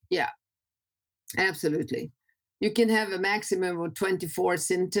course. Yeah, absolutely. You can have a maximum of 24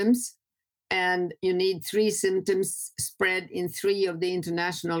 symptoms, and you need 3 symptoms spread in 3 of the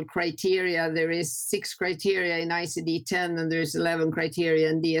international criteria. There is 6 criteria in ICD-10, and there's 11 criteria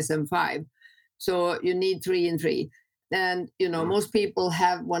in DSM-5. So you need 3 and 3. And, most people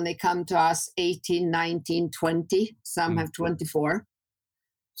have, when they come to us, 18, 19, 20. Some have 24.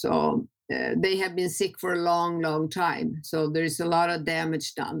 So they have been sick for a long, long time. So there's a lot of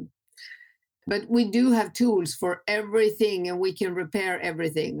damage done. But we do have tools for everything, and we can repair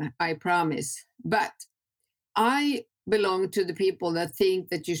everything, I promise. But I belong to the people that think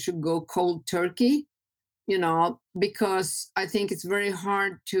that you should go cold turkey, because I think it's very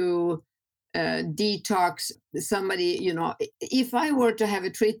hard to detox somebody. If I were to have a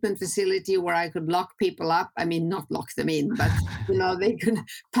treatment facility where I could lock people up, I mean, not lock them in, but, they could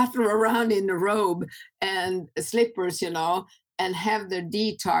patter around in a robe and slippers, and have their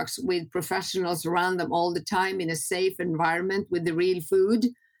detox with professionals around them all the time in a safe environment with the real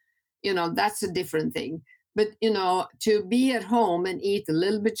food, that's a different thing. But, to be at home and eat a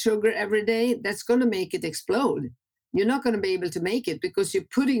little bit sugar every day, that's going to make it explode. You're not going to be able to make it because you're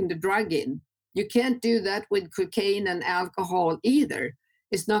putting the drug in. You can't do that with cocaine and alcohol either.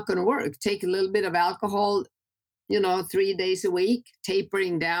 It's not going to work. Take a little bit of alcohol, 3 days a week,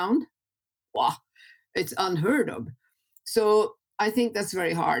 tapering down. Wow, it's unheard of. So I think that's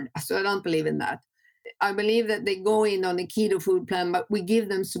very hard. So I don't believe in that. I believe that they go in on a keto food plan, but we give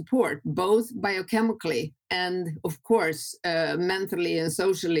them support, both biochemically and, of course, mentally and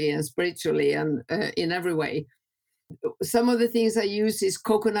socially and spiritually and in every way. Some of the things I use is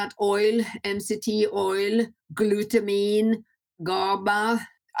coconut oil, MCT oil, glutamine, GABA.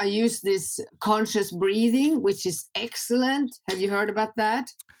 I use this conscious breathing, which is excellent. Have you heard about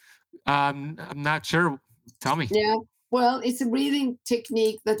that? I'm not sure. Tell me. Yeah. Well, it's a breathing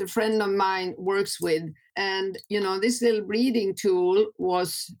technique that a friend of mine works with. And, this little breathing tool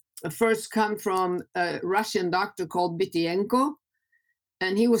was first come from a Russian doctor called Bitten.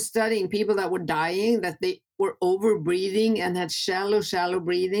 And he was studying people that were dying, that they were over breathing and had shallow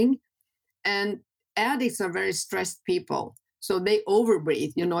breathing. And addicts are very stressed people. So they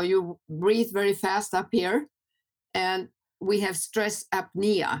overbreathe. You breathe very fast up here. And we have stress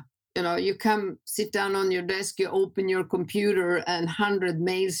apnea. You come sit down on your desk, you open your computer, and 100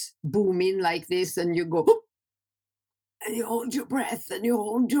 mails boom in like this, and you go, and you hold your breath, and you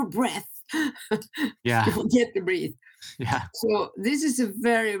hold your breath. Yeah. You forget to breathe. Yeah. So this is a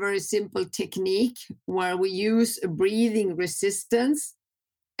very, very simple technique where we use a breathing resistance.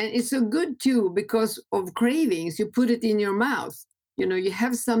 And it's so good too, because of cravings, you put it in your mouth. You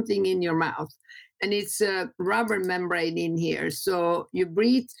have something in your mouth. and it's a rubber membrane in here. So you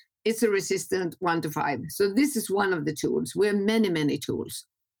breathe, it's a resistant 1 to 5. So this is one of the tools. We have many, many tools.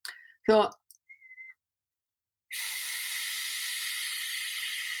 So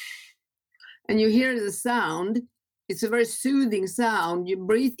and you hear the sound. It's a very soothing sound. You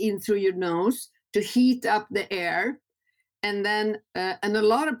breathe in through your nose to heat up the air. And then, and a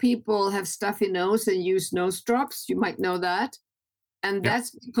lot of people have stuffy nose and use nose drops. You might know that. And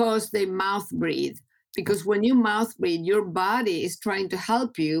that's because they mouth breathe. Because when you mouth breathe, your body is trying to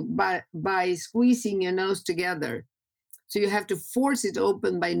help you by squeezing your nose together. So you have to force it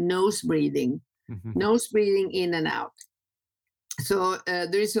open by nose breathing, nose breathing in and out. So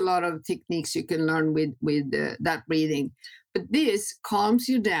there is a lot of techniques you can learn with that breathing. But this calms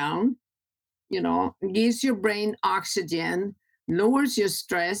you down, gives your brain oxygen, lowers your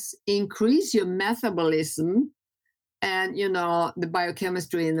stress, increase your metabolism, and, the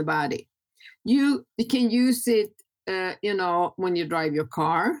biochemistry in the body. You can use it, when you drive your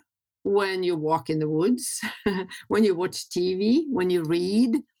car, when you walk in the woods, when you watch TV, when you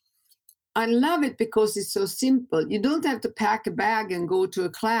read. I love it because it's so simple. You don't have to pack a bag and go to a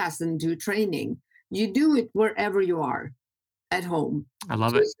class and do training. You do it wherever you are at home. I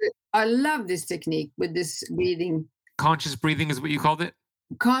love it. I love this technique with this breathing. Conscious breathing is what you called it?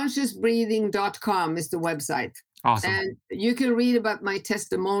 Consciousbreathing.com is the website. Awesome. And you can read about my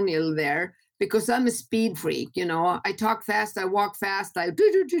testimonial there because I'm a speed freak. I talk fast, I walk fast, I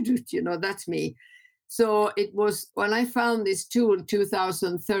do, that's me. So it was when I found this tool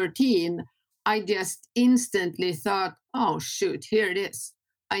 2013, I just instantly thought, oh, shoot, here it is.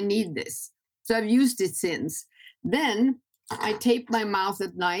 I need this. So I've used it since. Then I tape my mouth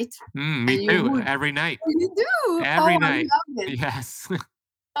at night. Me too, every night. Oh, you do? Every night. I love it. Yes.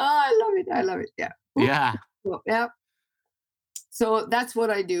 I love it. Yeah. Yeah. So, yeah. So that's what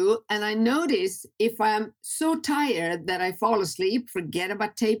I do. And I notice if I'm so tired that I fall asleep, forget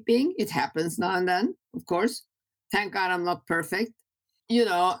about taping. It happens now and then, of course. Thank God I'm not perfect.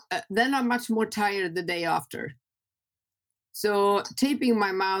 Then I'm much more tired the day after. So taping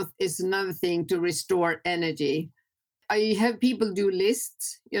my mouth is another thing to restore energy. I have people do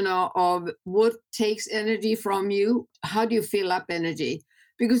lists, of what takes energy from you. How do you fill up energy?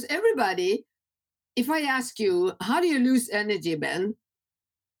 Because everybody, if I ask you, how do you lose energy, Ben?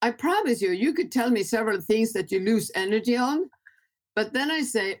 I promise you could tell me several things that you lose energy on. But then I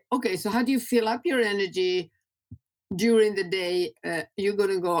say, okay, so how do you fill up your energy during the day? You're going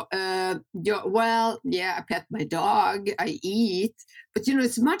to go, I pet my dog, I eat. But,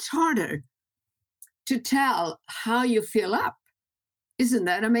 it's much harder to tell how you fill up. Isn't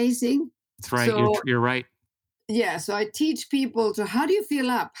that amazing? That's right. So, you're right. Yeah, so I teach people to how do you fill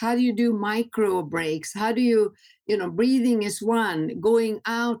up? How do you do micro breaks? How do you, breathing is one, going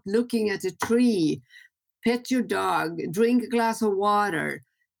out, looking at a tree, pet your dog, drink a glass of water,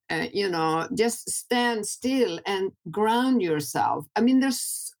 just stand still and ground yourself. I mean,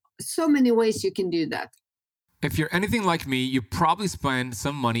 there's so many ways you can do that. If you're anything like me, you probably spend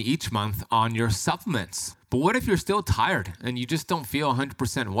some money each month on your supplements. But what if you're still tired and you just don't feel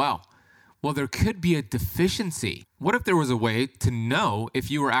 100% well? Well, there could be a deficiency. What if there was a way to know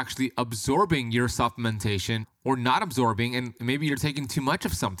if you were actually absorbing your supplementation or not absorbing, and maybe you're taking too much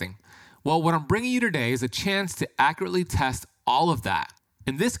of something? Well, what I'm bringing you today is a chance to accurately test all of that.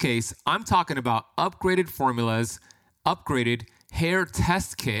 In this case, I'm talking about upgraded formulas, upgraded hair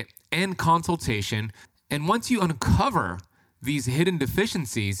test kit, and consultation. And once you uncover these hidden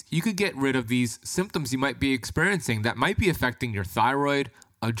deficiencies, you could get rid of these symptoms you might be experiencing that might be affecting your thyroid,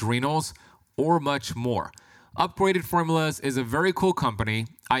 adrenals, or much more. Upgraded Formulas is a very cool company.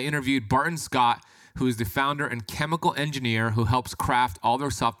 I interviewed Barton Scott, who is the founder and chemical engineer who helps craft all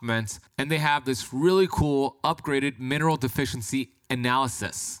their supplements, and they have this really cool upgraded mineral deficiency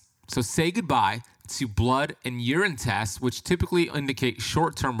analysis. So say goodbye to blood and urine tests, which typically indicate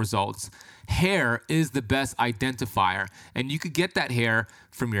short-term results. Hair is the best identifier, and you could get that hair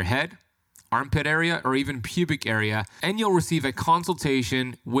from your head, armpit area, or even pubic area, and you'll receive a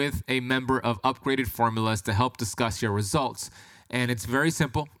consultation with a member of Upgraded Formulas to help discuss your results. And it's very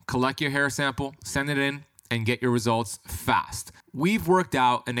simple. Collect your hair sample, send it in, and get your results fast. We've worked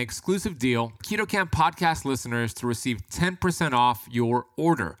out an exclusive deal, Keto Camp podcast listeners, to receive 10% off your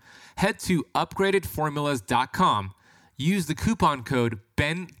order. Head to upgradedformulas.com, use the coupon code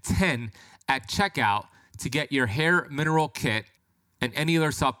BEN10 at checkout to get your hair mineral kit and any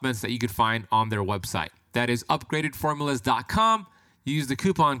other supplements that you could find on their website. That is upgradedformulas.com. Use the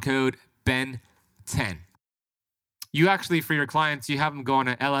coupon code BEN10. You actually, for your clients, you have them go on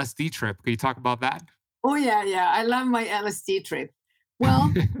an LSD trip. Can you talk about that? Oh, yeah. I love my LSD trip.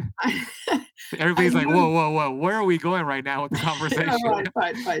 Well, I Everybody's like, learned, whoa, where are we going right now with the yeah, conversation?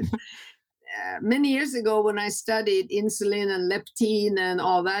 right. Many years ago, when I studied insulin and leptin and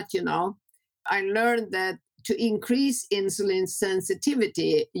all that, I learned that to increase insulin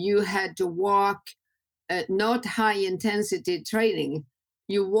sensitivity, you had to walk, not high intensity training.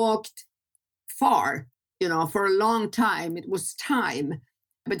 You walked far, for a long time. It was time,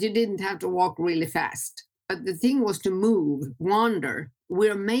 but you didn't have to walk really fast. But the thing was to move, wander.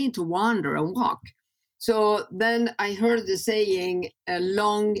 We're made to wander and walk. So then I heard the saying, a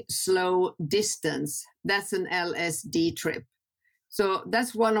long, slow distance. That's an LSD trip. So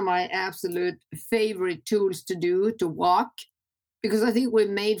that's one of my absolute favorite tools to do, to walk, because I think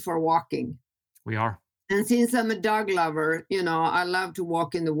we're made for walking. We are. And since I'm a dog lover, I love to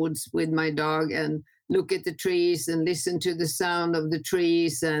walk in the woods with my dog and look at the trees and listen to the sound of the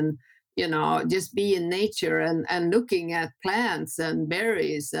trees and, just be in nature and looking at plants and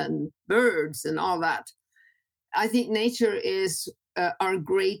berries and birds and all that. I think nature is our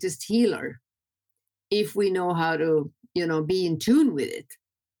greatest healer if we know how to, be in tune with it.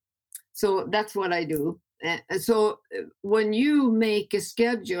 So that's what I do. So when you make a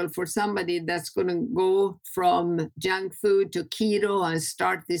schedule for somebody that's going to go from junk food to keto and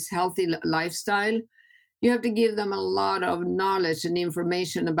start this healthy lifestyle, you have to give them a lot of knowledge and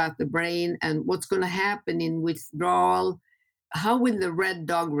information about the brain and what's going to happen in withdrawal. How will the red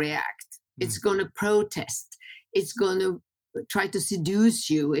dog react? It's going to protest. It's going to try to seduce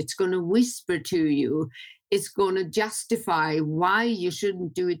you. It's going to whisper to you. It's going to justify why you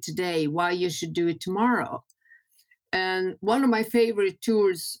shouldn't do it today, why you should do it tomorrow. And one of my favorite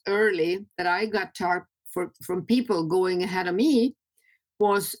tools early that I got taught from people going ahead of me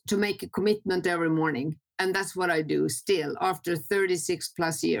was to make a commitment every morning. And that's what I do still after 36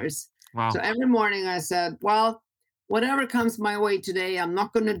 plus years. Wow. So every morning I said, well, whatever comes my way today, I'm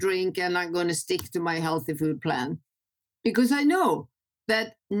not going to drink and I'm going to stick to my healthy food plan. Because I know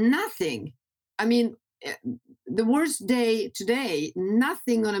that nothing, the worst day today,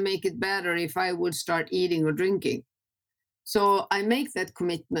 nothing going to make it better if I would start eating or drinking. So I make that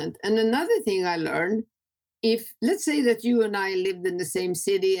commitment. And another thing I learned, if let's say that you and I lived in the same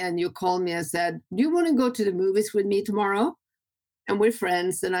city and you called me and said, do you want to go to the movies with me tomorrow? And we're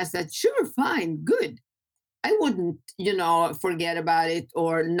friends. And I said, sure, fine, good. I wouldn't, forget about it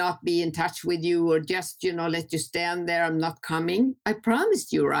or not be in touch with you or just, let you stand there. I'm not coming. I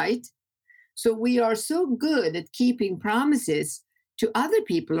promised you, right? So we are so good at keeping promises to other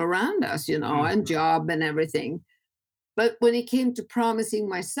people around us, and job and everything. But when it came to promising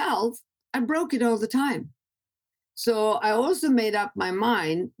myself, I broke it all the time. So I also made up my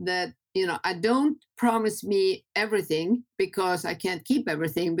mind that, I don't promise me everything because I can't keep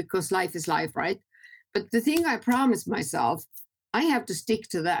everything because life is life, right? But the thing I promised myself, I have to stick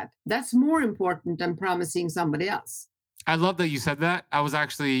to that. That's more important than promising somebody else. I love that you said that. I was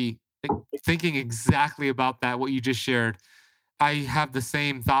actually thinking exactly about that, what you just shared. I have the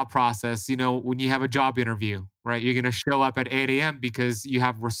same thought process, when you have a job interview, right? You're going to show up at 8 a.m. because you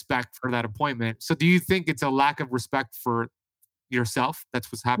have respect for that appointment. So do you think it's a lack of respect for yourself?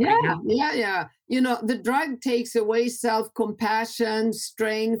 That's what's happening here? Yeah. The drug takes away self-compassion,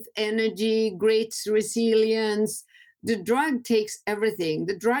 strength, energy, great resilience. The drug takes everything.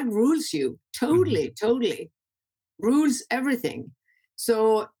 The drug rules you totally rules everything.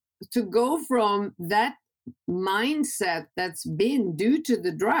 So to go from that mindset that's been due to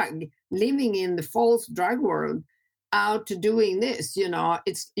the drug, living in the false drug world, out to doing this, you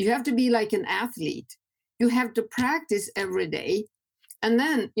have to be like an athlete. You have to practice every day. And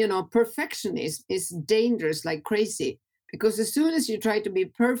then, perfectionism is dangerous like crazy, because as soon as you try to be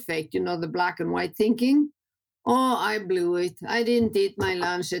perfect, the black and white thinking, oh, I blew it. I didn't eat my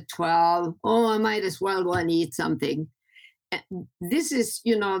lunch at 12. Oh, I might as well go and eat something. This is,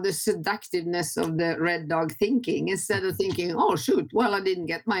 the seductiveness of the red dog thinking. Instead of thinking, oh, shoot, well, I didn't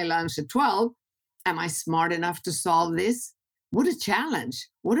get my lunch at 12. Am I smart enough to solve this? What a challenge.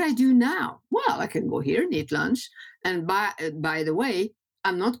 What do I do now? Well, I can go here and eat lunch. And by the way,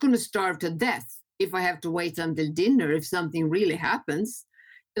 I'm not going to starve to death if I have to wait until dinner if something really happens.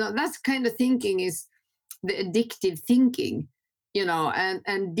 That's kind of thinking is the addictive thinking,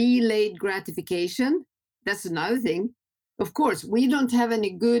 and delayed gratification. That's another thing. Of course, we don't have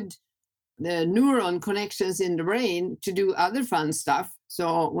any good neuron connections in the brain to do other fun stuff.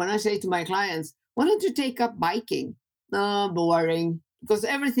 So when I say to my clients, why don't you take up biking? Boring, because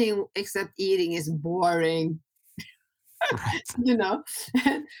everything except eating is boring. Right.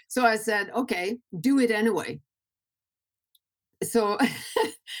 So I said, okay, do it anyway. So,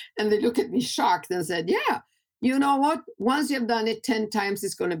 and they look at me shocked and said, yeah, you know what? Once you've done it 10 times,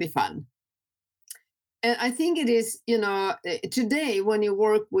 it's going to be fun. And I think it is, today when you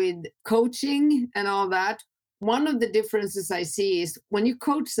work with coaching and all that, one of the differences I see is when you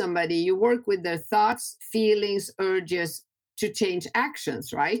coach somebody, you work with their thoughts, feelings, urges to change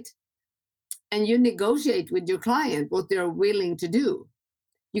actions, right? And you negotiate with your client what they're willing to do.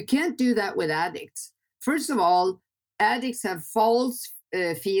 You can't do that with addicts. First of all, addicts have false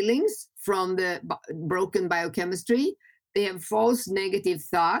feelings from the broken biochemistry. They have false negative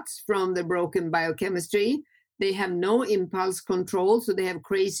thoughts from the broken biochemistry. They have no impulse control, so they have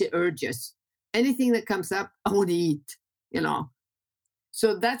crazy urges. Anything that comes up, I want to eat,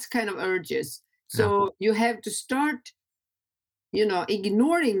 So that's kind of urges. So you have to start,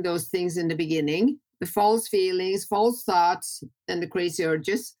 ignoring those things in the beginning, the false feelings, false thoughts, and the crazy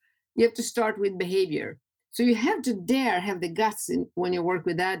urges. You have to start with behavior. So you have to dare have the guts when you work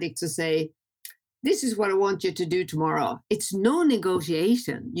with addicts to say, this is what I want you to do tomorrow. It's no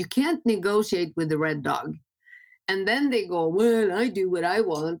negotiation. You can't negotiate with the red dog. And then they go, well, I do what I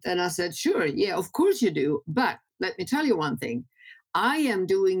want. And I said, sure, yeah, of course you do. But let me tell you one thing. I am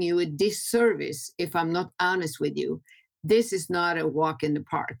doing you a disservice if I'm not honest with you. This is not a walk in the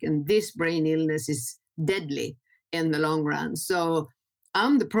park. And this brain illness is deadly in the long run. So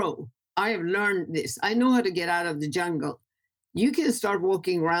I'm the pro. I have learned this. I know how to get out of the jungle. You can start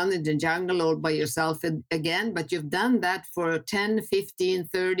walking around in the jungle all by yourself again, but you've done that for 10, 15,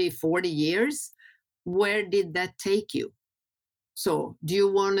 30, 40 years. Where did that take you? So do you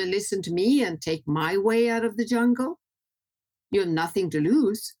want to listen to me and take my way out of the jungle? You have nothing to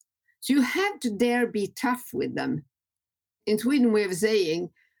lose. So you have to dare be tough with them. In Sweden, we have a saying,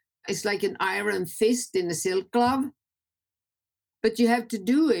 it's like an iron fist in a silk glove. But you have to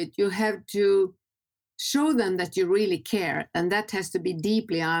do it. You have to show them that you really care. And that has to be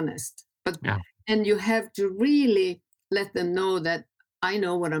deeply honest. And you have to really let them know that I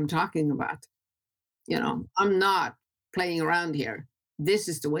know what I'm talking about. I'm not playing around here. This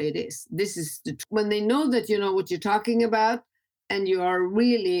is the way it is. When they know that you know what you're talking about and you are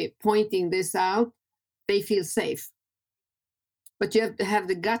really pointing this out, they feel safe. But you have to have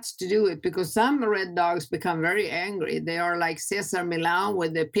the guts to do it, because some red dogs become very angry. They are like Cesar Millan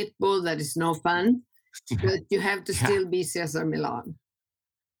with a pit bull that is no fun. But you have to still be Cesar Millan.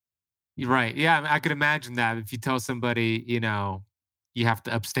 You're right. Yeah, I could imagine that if you tell somebody, you have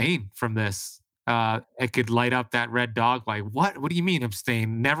to abstain from this. It could light up that red dog. Like, what? What do you mean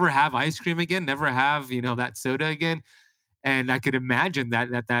abstain? Never have ice cream again? Never have, that soda again? And I could imagine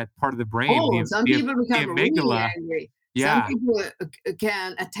that part of the brain, some people become really angry. Yeah. Some people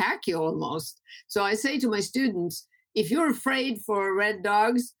can attack you almost. So I say to my students, if you're afraid for red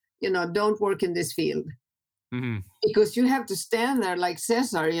dogs, don't work in this field. Mm-hmm. Because you have to stand there like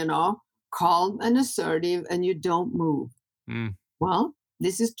Cesar, calm and assertive, and you don't move. Mm. Well,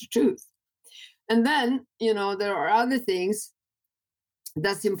 this is the truth. And then, there are other things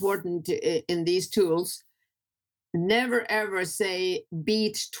that's important in these tools. Never ever say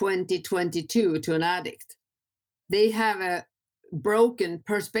beat 2022 to an addict. They have a broken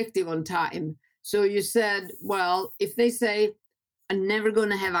perspective on time. So you said, well, if they say, I'm never going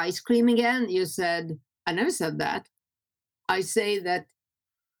to have ice cream again, you said, I never said that. I say that,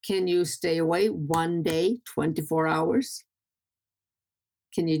 can you stay away one day, 24 hours?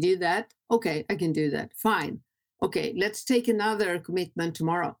 Can you do that? Okay, I can do that. Fine. Okay, let's take another commitment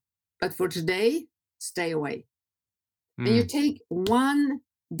tomorrow. But for today, stay away. And you take one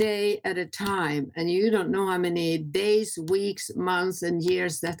day at a time, and you don't know how many days, weeks, months, and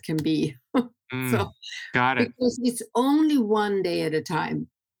years that can be. So, got it. Because it's only one day at a time.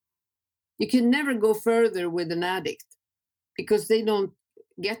 You can never go further with an addict because they don't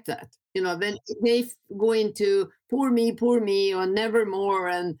get that. Then they go into poor me, or never more,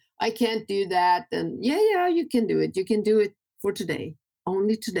 and I can't do that. And yeah, you can do it. You can do it for today,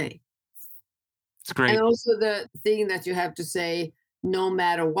 only today. It's great. And also the thing that you have to say, no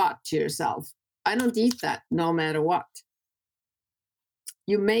matter what, to yourself. I don't eat that, no matter what.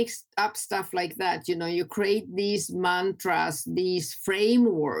 You make up stuff like that. You create these mantras, these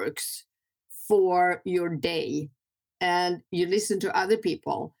frameworks for your day, and you listen to other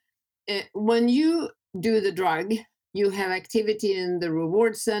people. When you do the drug, you have activity in the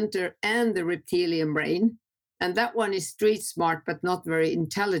reward center and the reptilian brain. And that one is street smart, but not very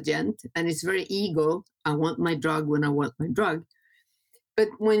intelligent. And it's very ego. I want my drug when I want my drug. But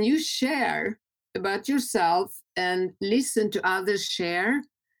when you share about yourself and listen to others share,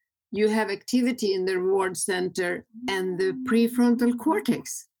 you have activity in the reward center and the prefrontal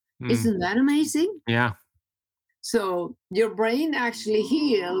cortex. Isn't that amazing? Yeah. So your brain actually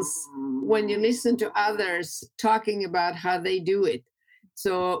heals when you listen to others talking about how they do it.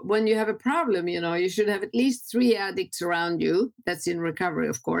 So when you have a problem, you should have at least 3 addicts around you. That's in recovery,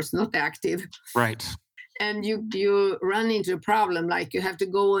 of course, not active. Right. And you run into a problem, like you have to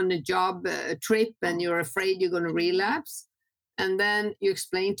go on a job trip and you're afraid you're going to relapse. And then you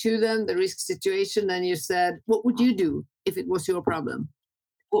explain to them the risk situation and you said, what would you do if it was your problem?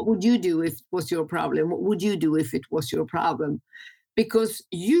 What would you do if it was your problem? What would you do if it was your problem? Because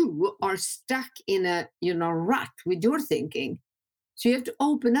you are stuck in a rut with your thinking. So you have to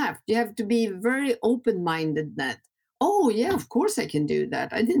open up. You have to be very open-minded that, oh yeah, of course I can do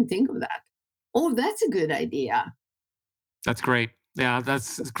that. I didn't think of that. Oh, that's a good idea. That's great. Yeah,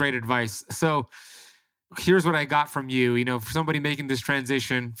 that's great advice. So here's what I got from you. For somebody making this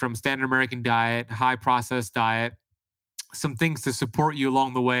transition from standard American diet, high processed diet, some things to support you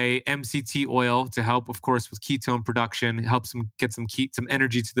along the way: MCT oil to help, of course, with ketone production, helps them get some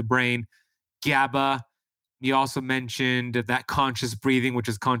energy to the brain. GABA. You also mentioned that conscious breathing, which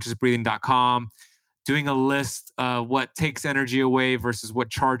is consciousbreathing.com. Doing a list of what takes energy away versus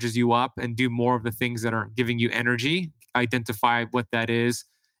what charges you up, and do more of the things that are giving you energy. Identify what that is.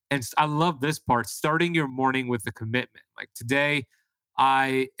 And I love this part: starting your morning with a commitment. Like, today,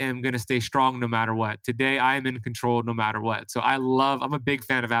 I am going to stay strong no matter what. Today, I am in control no matter what. So I'm a big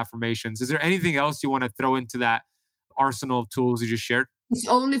fan of affirmations. Is there anything else you want to throw into that arsenal of tools you just shared? It's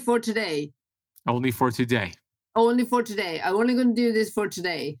only for today. Only for today. Only for today. I'm only going to do this for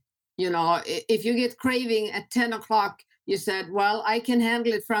today. If you get craving at 10 o'clock, you said, well, I can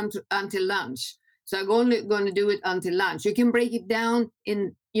handle it until lunch. So I'm only going to do it until lunch. You can break it down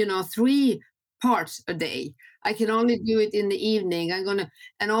in, 3 parts a day. I can only do it in the evening.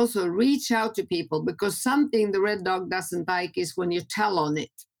 And also reach out to people, because something the red dog doesn't like is when you tell on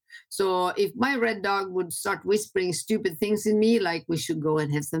it. So if my red dog would start whispering stupid things in me, like we should go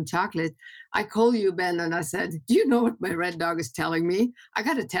and have some chocolate, I call you, Ben, and I said, do you know what my red dog is telling me? I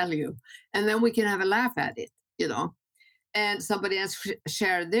got to tell you. And then we can have a laugh at it, And somebody else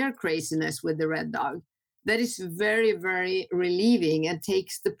share their craziness with the red dog. That is very, very relieving and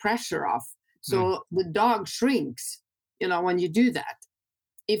takes the pressure off. So the dog shrinks, when you do that.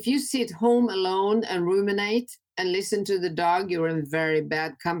 If you sit home alone and ruminate and listen to the dog, you're in very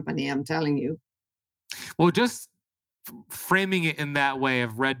bad company, I'm telling you. Well, just framing it in that way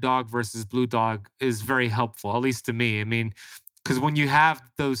of red dog versus blue dog is very helpful, at least to me. I mean, because when you have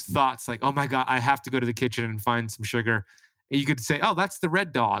those thoughts like, oh my God, I have to go to the kitchen and find some sugar, you could say, oh, that's the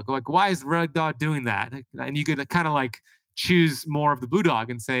red dog. Like, why is the red dog doing that? And you could kind of like choose more of the blue dog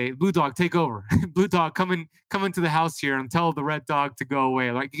and say, blue dog, take over. Blue dog, come into the house here and tell the red dog to go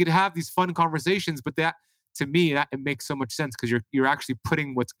away. Like, you could have these fun conversations, but that, to me, it makes so much sense, because you're actually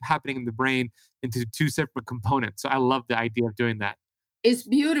putting what's happening in the brain into 2 separate components. So I love the idea of doing that. It's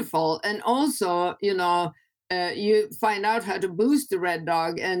beautiful. And also, you find out how to boost the red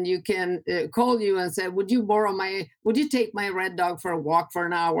dog, and you can call you and say, would you take my red dog for a walk for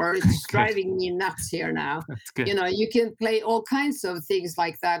an hour? It's driving me nuts here now. That's good. You can play all kinds of things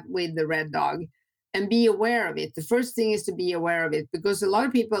like that with the red dog and be aware of it. The first thing is to be aware of it, because a lot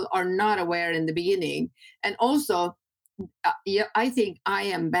of people are not aware in the beginning. And also, I think I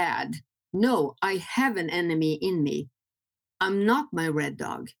am bad. No, I have an enemy in me. I'm not my red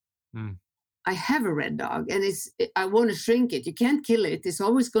dog. I have a red dog, and I want to shrink it. You can't kill it. It's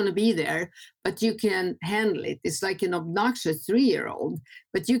always going to be there, but you can handle it. It's like an obnoxious 3-year-old,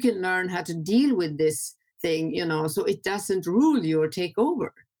 but you can learn how to deal with this thing, so it doesn't rule you or take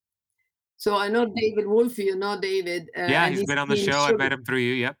over. So I know David Wolfe, David. Yeah, he's been on the show. I met him through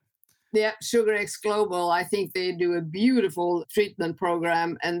you. Yep. Yeah, Sugar X Global. I think they do a beautiful treatment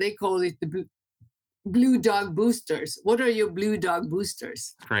program, and they call it the Blue Dog Boosters. What are your Blue Dog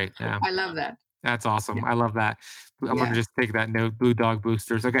Boosters? Great. Yeah. I love that. That's awesome. Yeah. I love that. I'm going to just take that note. Blue Dog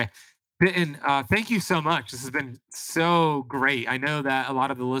Boosters. Okay. Bitten, thank you so much. This has been so great. I know that a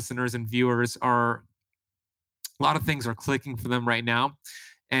lot of the listeners and viewers a lot of things are clicking for them right now.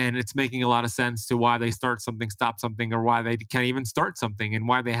 And it's making a lot of sense to why they start something, stop something, or why they can't even start something, and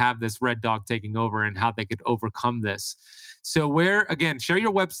why they have this red dog taking over, and how they could overcome this. So again, share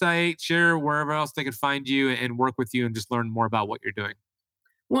your website, share wherever else they could find you and work with you and just learn more about what you're doing.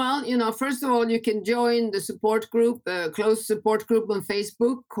 Well, first of all, you can join the support group, close support group on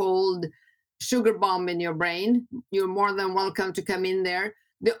Facebook called Sugar Bomb in Your Brain. You're more than welcome to come in there.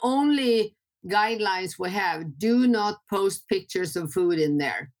 The only guidelines we have: do not post pictures of food in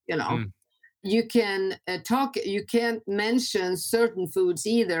there. You can you can't mention certain foods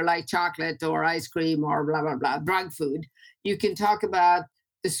either, like chocolate or ice cream or blah blah blah, drug food. You can talk about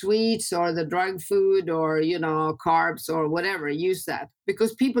the sweets or the drug food or, carbs or whatever, use that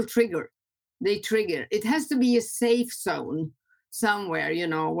because people they trigger. It has to be a safe zone somewhere,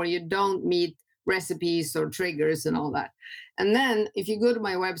 where you don't meet recipes or triggers and all that. And then if you go to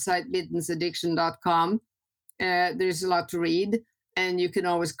my website, bittensaddiction.com, there's a lot to read and you can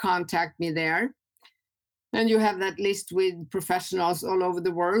always contact me there. And you have that list with professionals all over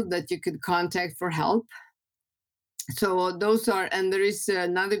the world that you could contact for help. So those are, and there is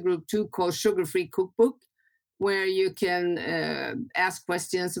another group too called Sugar Free Cookbook, where you can ask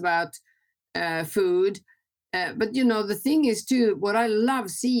questions about food. But, the thing is too, what I love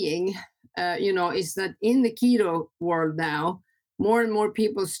seeing, is that in the keto world now, more and more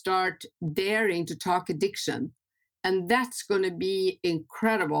people start daring to talk addiction. And that's going to be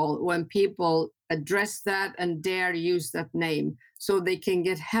incredible when people address that and dare use that name so they can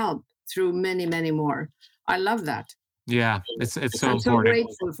get help through many, many more. I love that. Yeah, it's so I'm important. so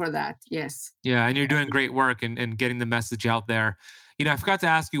grateful for that. Yes. Yeah, and you're doing great work and getting the message out there. I forgot to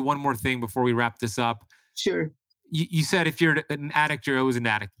ask you one more thing before we wrap this up. Sure. You said if you're an addict, you're always an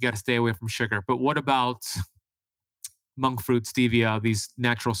addict. You got to stay away from sugar. But what about monk fruit, stevia, these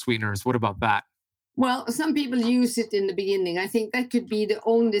natural sweeteners? What about that? Well, some people use it in the beginning. I think that could be the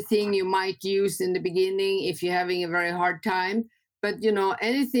only thing you might use in the beginning if you're having a very hard time. But,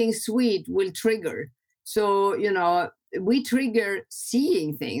 anything sweet will trigger. So, we trigger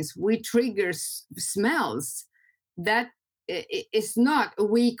seeing things. We trigger smells. That is not a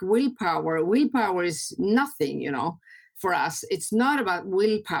weak willpower. Willpower is nothing, for us. It's not about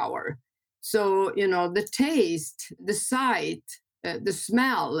willpower. So, the taste, the sight, the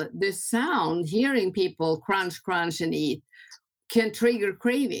smell, the sound, hearing people crunch, crunch and eat can trigger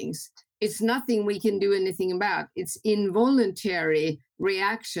cravings. It's nothing we can do anything about. It's involuntary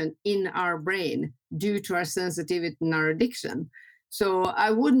reaction in our brain due to our sensitivity and our addiction. So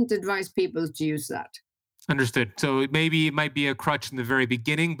I wouldn't advise people to use that. Understood. So maybe it might be a crutch in the very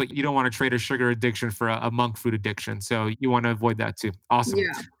beginning, but you don't want to trade a sugar addiction for a monk food addiction. So you want to avoid that too. Awesome.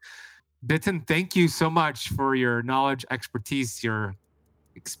 Yeah. Bitten, thank you so much for your knowledge, expertise, your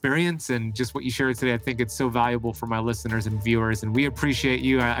experience, and just what you shared today. I think it's so valuable for my listeners and viewers, and we appreciate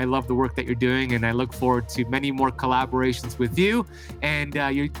you. I love the work that you're doing, and I look forward to many more collaborations with you. And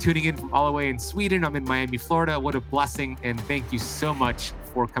you're tuning in from all the way in Sweden. I'm in Miami, Florida. What a blessing, and thank you so much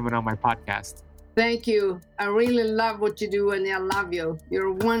for coming on my podcast. Thank you. I really love what you do, and I love you. You're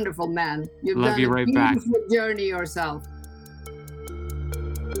a wonderful man. You've love done you a right beautiful back. journey yourself.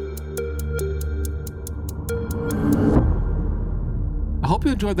 I hope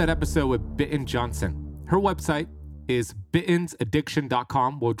you enjoyed that episode with Bitten Johnsson. Her website is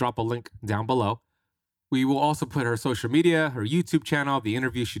bittensaddiction.com. We'll drop a link down below. We will also put her social media, her YouTube channel, the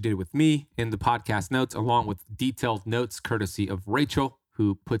interview she did with me in the podcast notes, along with detailed notes courtesy of Rachel,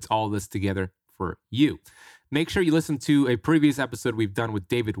 who puts all this together for you. Make sure you listen to a previous episode we've done with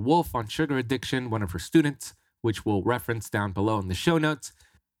David Wolf on sugar addiction, one of her students, which we'll reference down below in the show notes.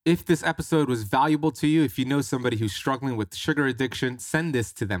 If this episode was valuable to you, if you know somebody who's struggling with sugar addiction, send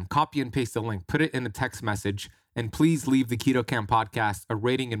this to them. Copy and paste the link, put it in a text message, and please leave the Keto Camp podcast a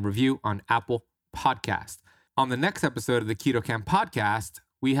rating and review on Apple Podcast. On the next episode of the Keto Camp podcast,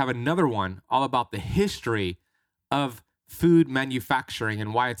 we have another one all about the history of food manufacturing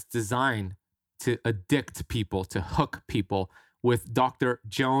and why it's designed to addict people, to hook people, with Dr.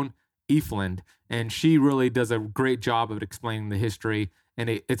 Joan Efland. And she really does a great job of explaining the history. And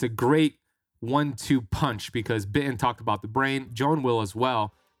it's a great 1-2 punch because Bitten talked about the brain. Joan will as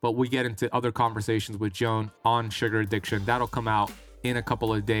well, but we get into other conversations with Joan on sugar addiction. That'll come out in a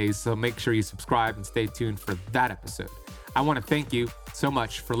couple of days. So make sure you subscribe and stay tuned for that episode. I want to thank you so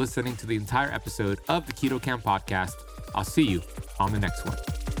much for listening to the entire episode of the Keto Camp podcast. I'll see you on the next one.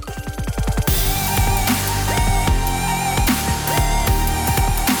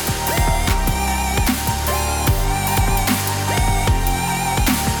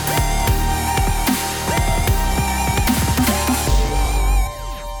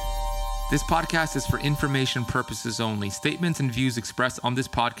 This podcast is for information purposes only. Statements and views expressed on this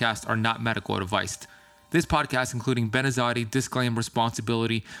podcast are not medical advice. This podcast, including Benazati, disclaim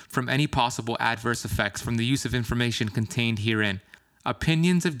responsibility from any possible adverse effects from the use of information contained herein.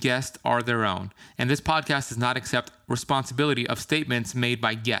 Opinions of guests are their own, and this podcast does not accept responsibility of statements made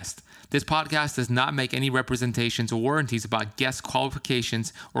by guests. This podcast does not make any representations or warranties about guest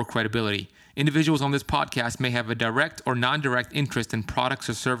qualifications or credibility. Individuals on this podcast may have a direct or non-direct interest in products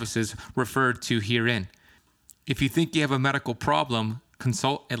or services referred to herein. If you think you have a medical problem,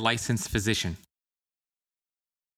 consult a licensed physician.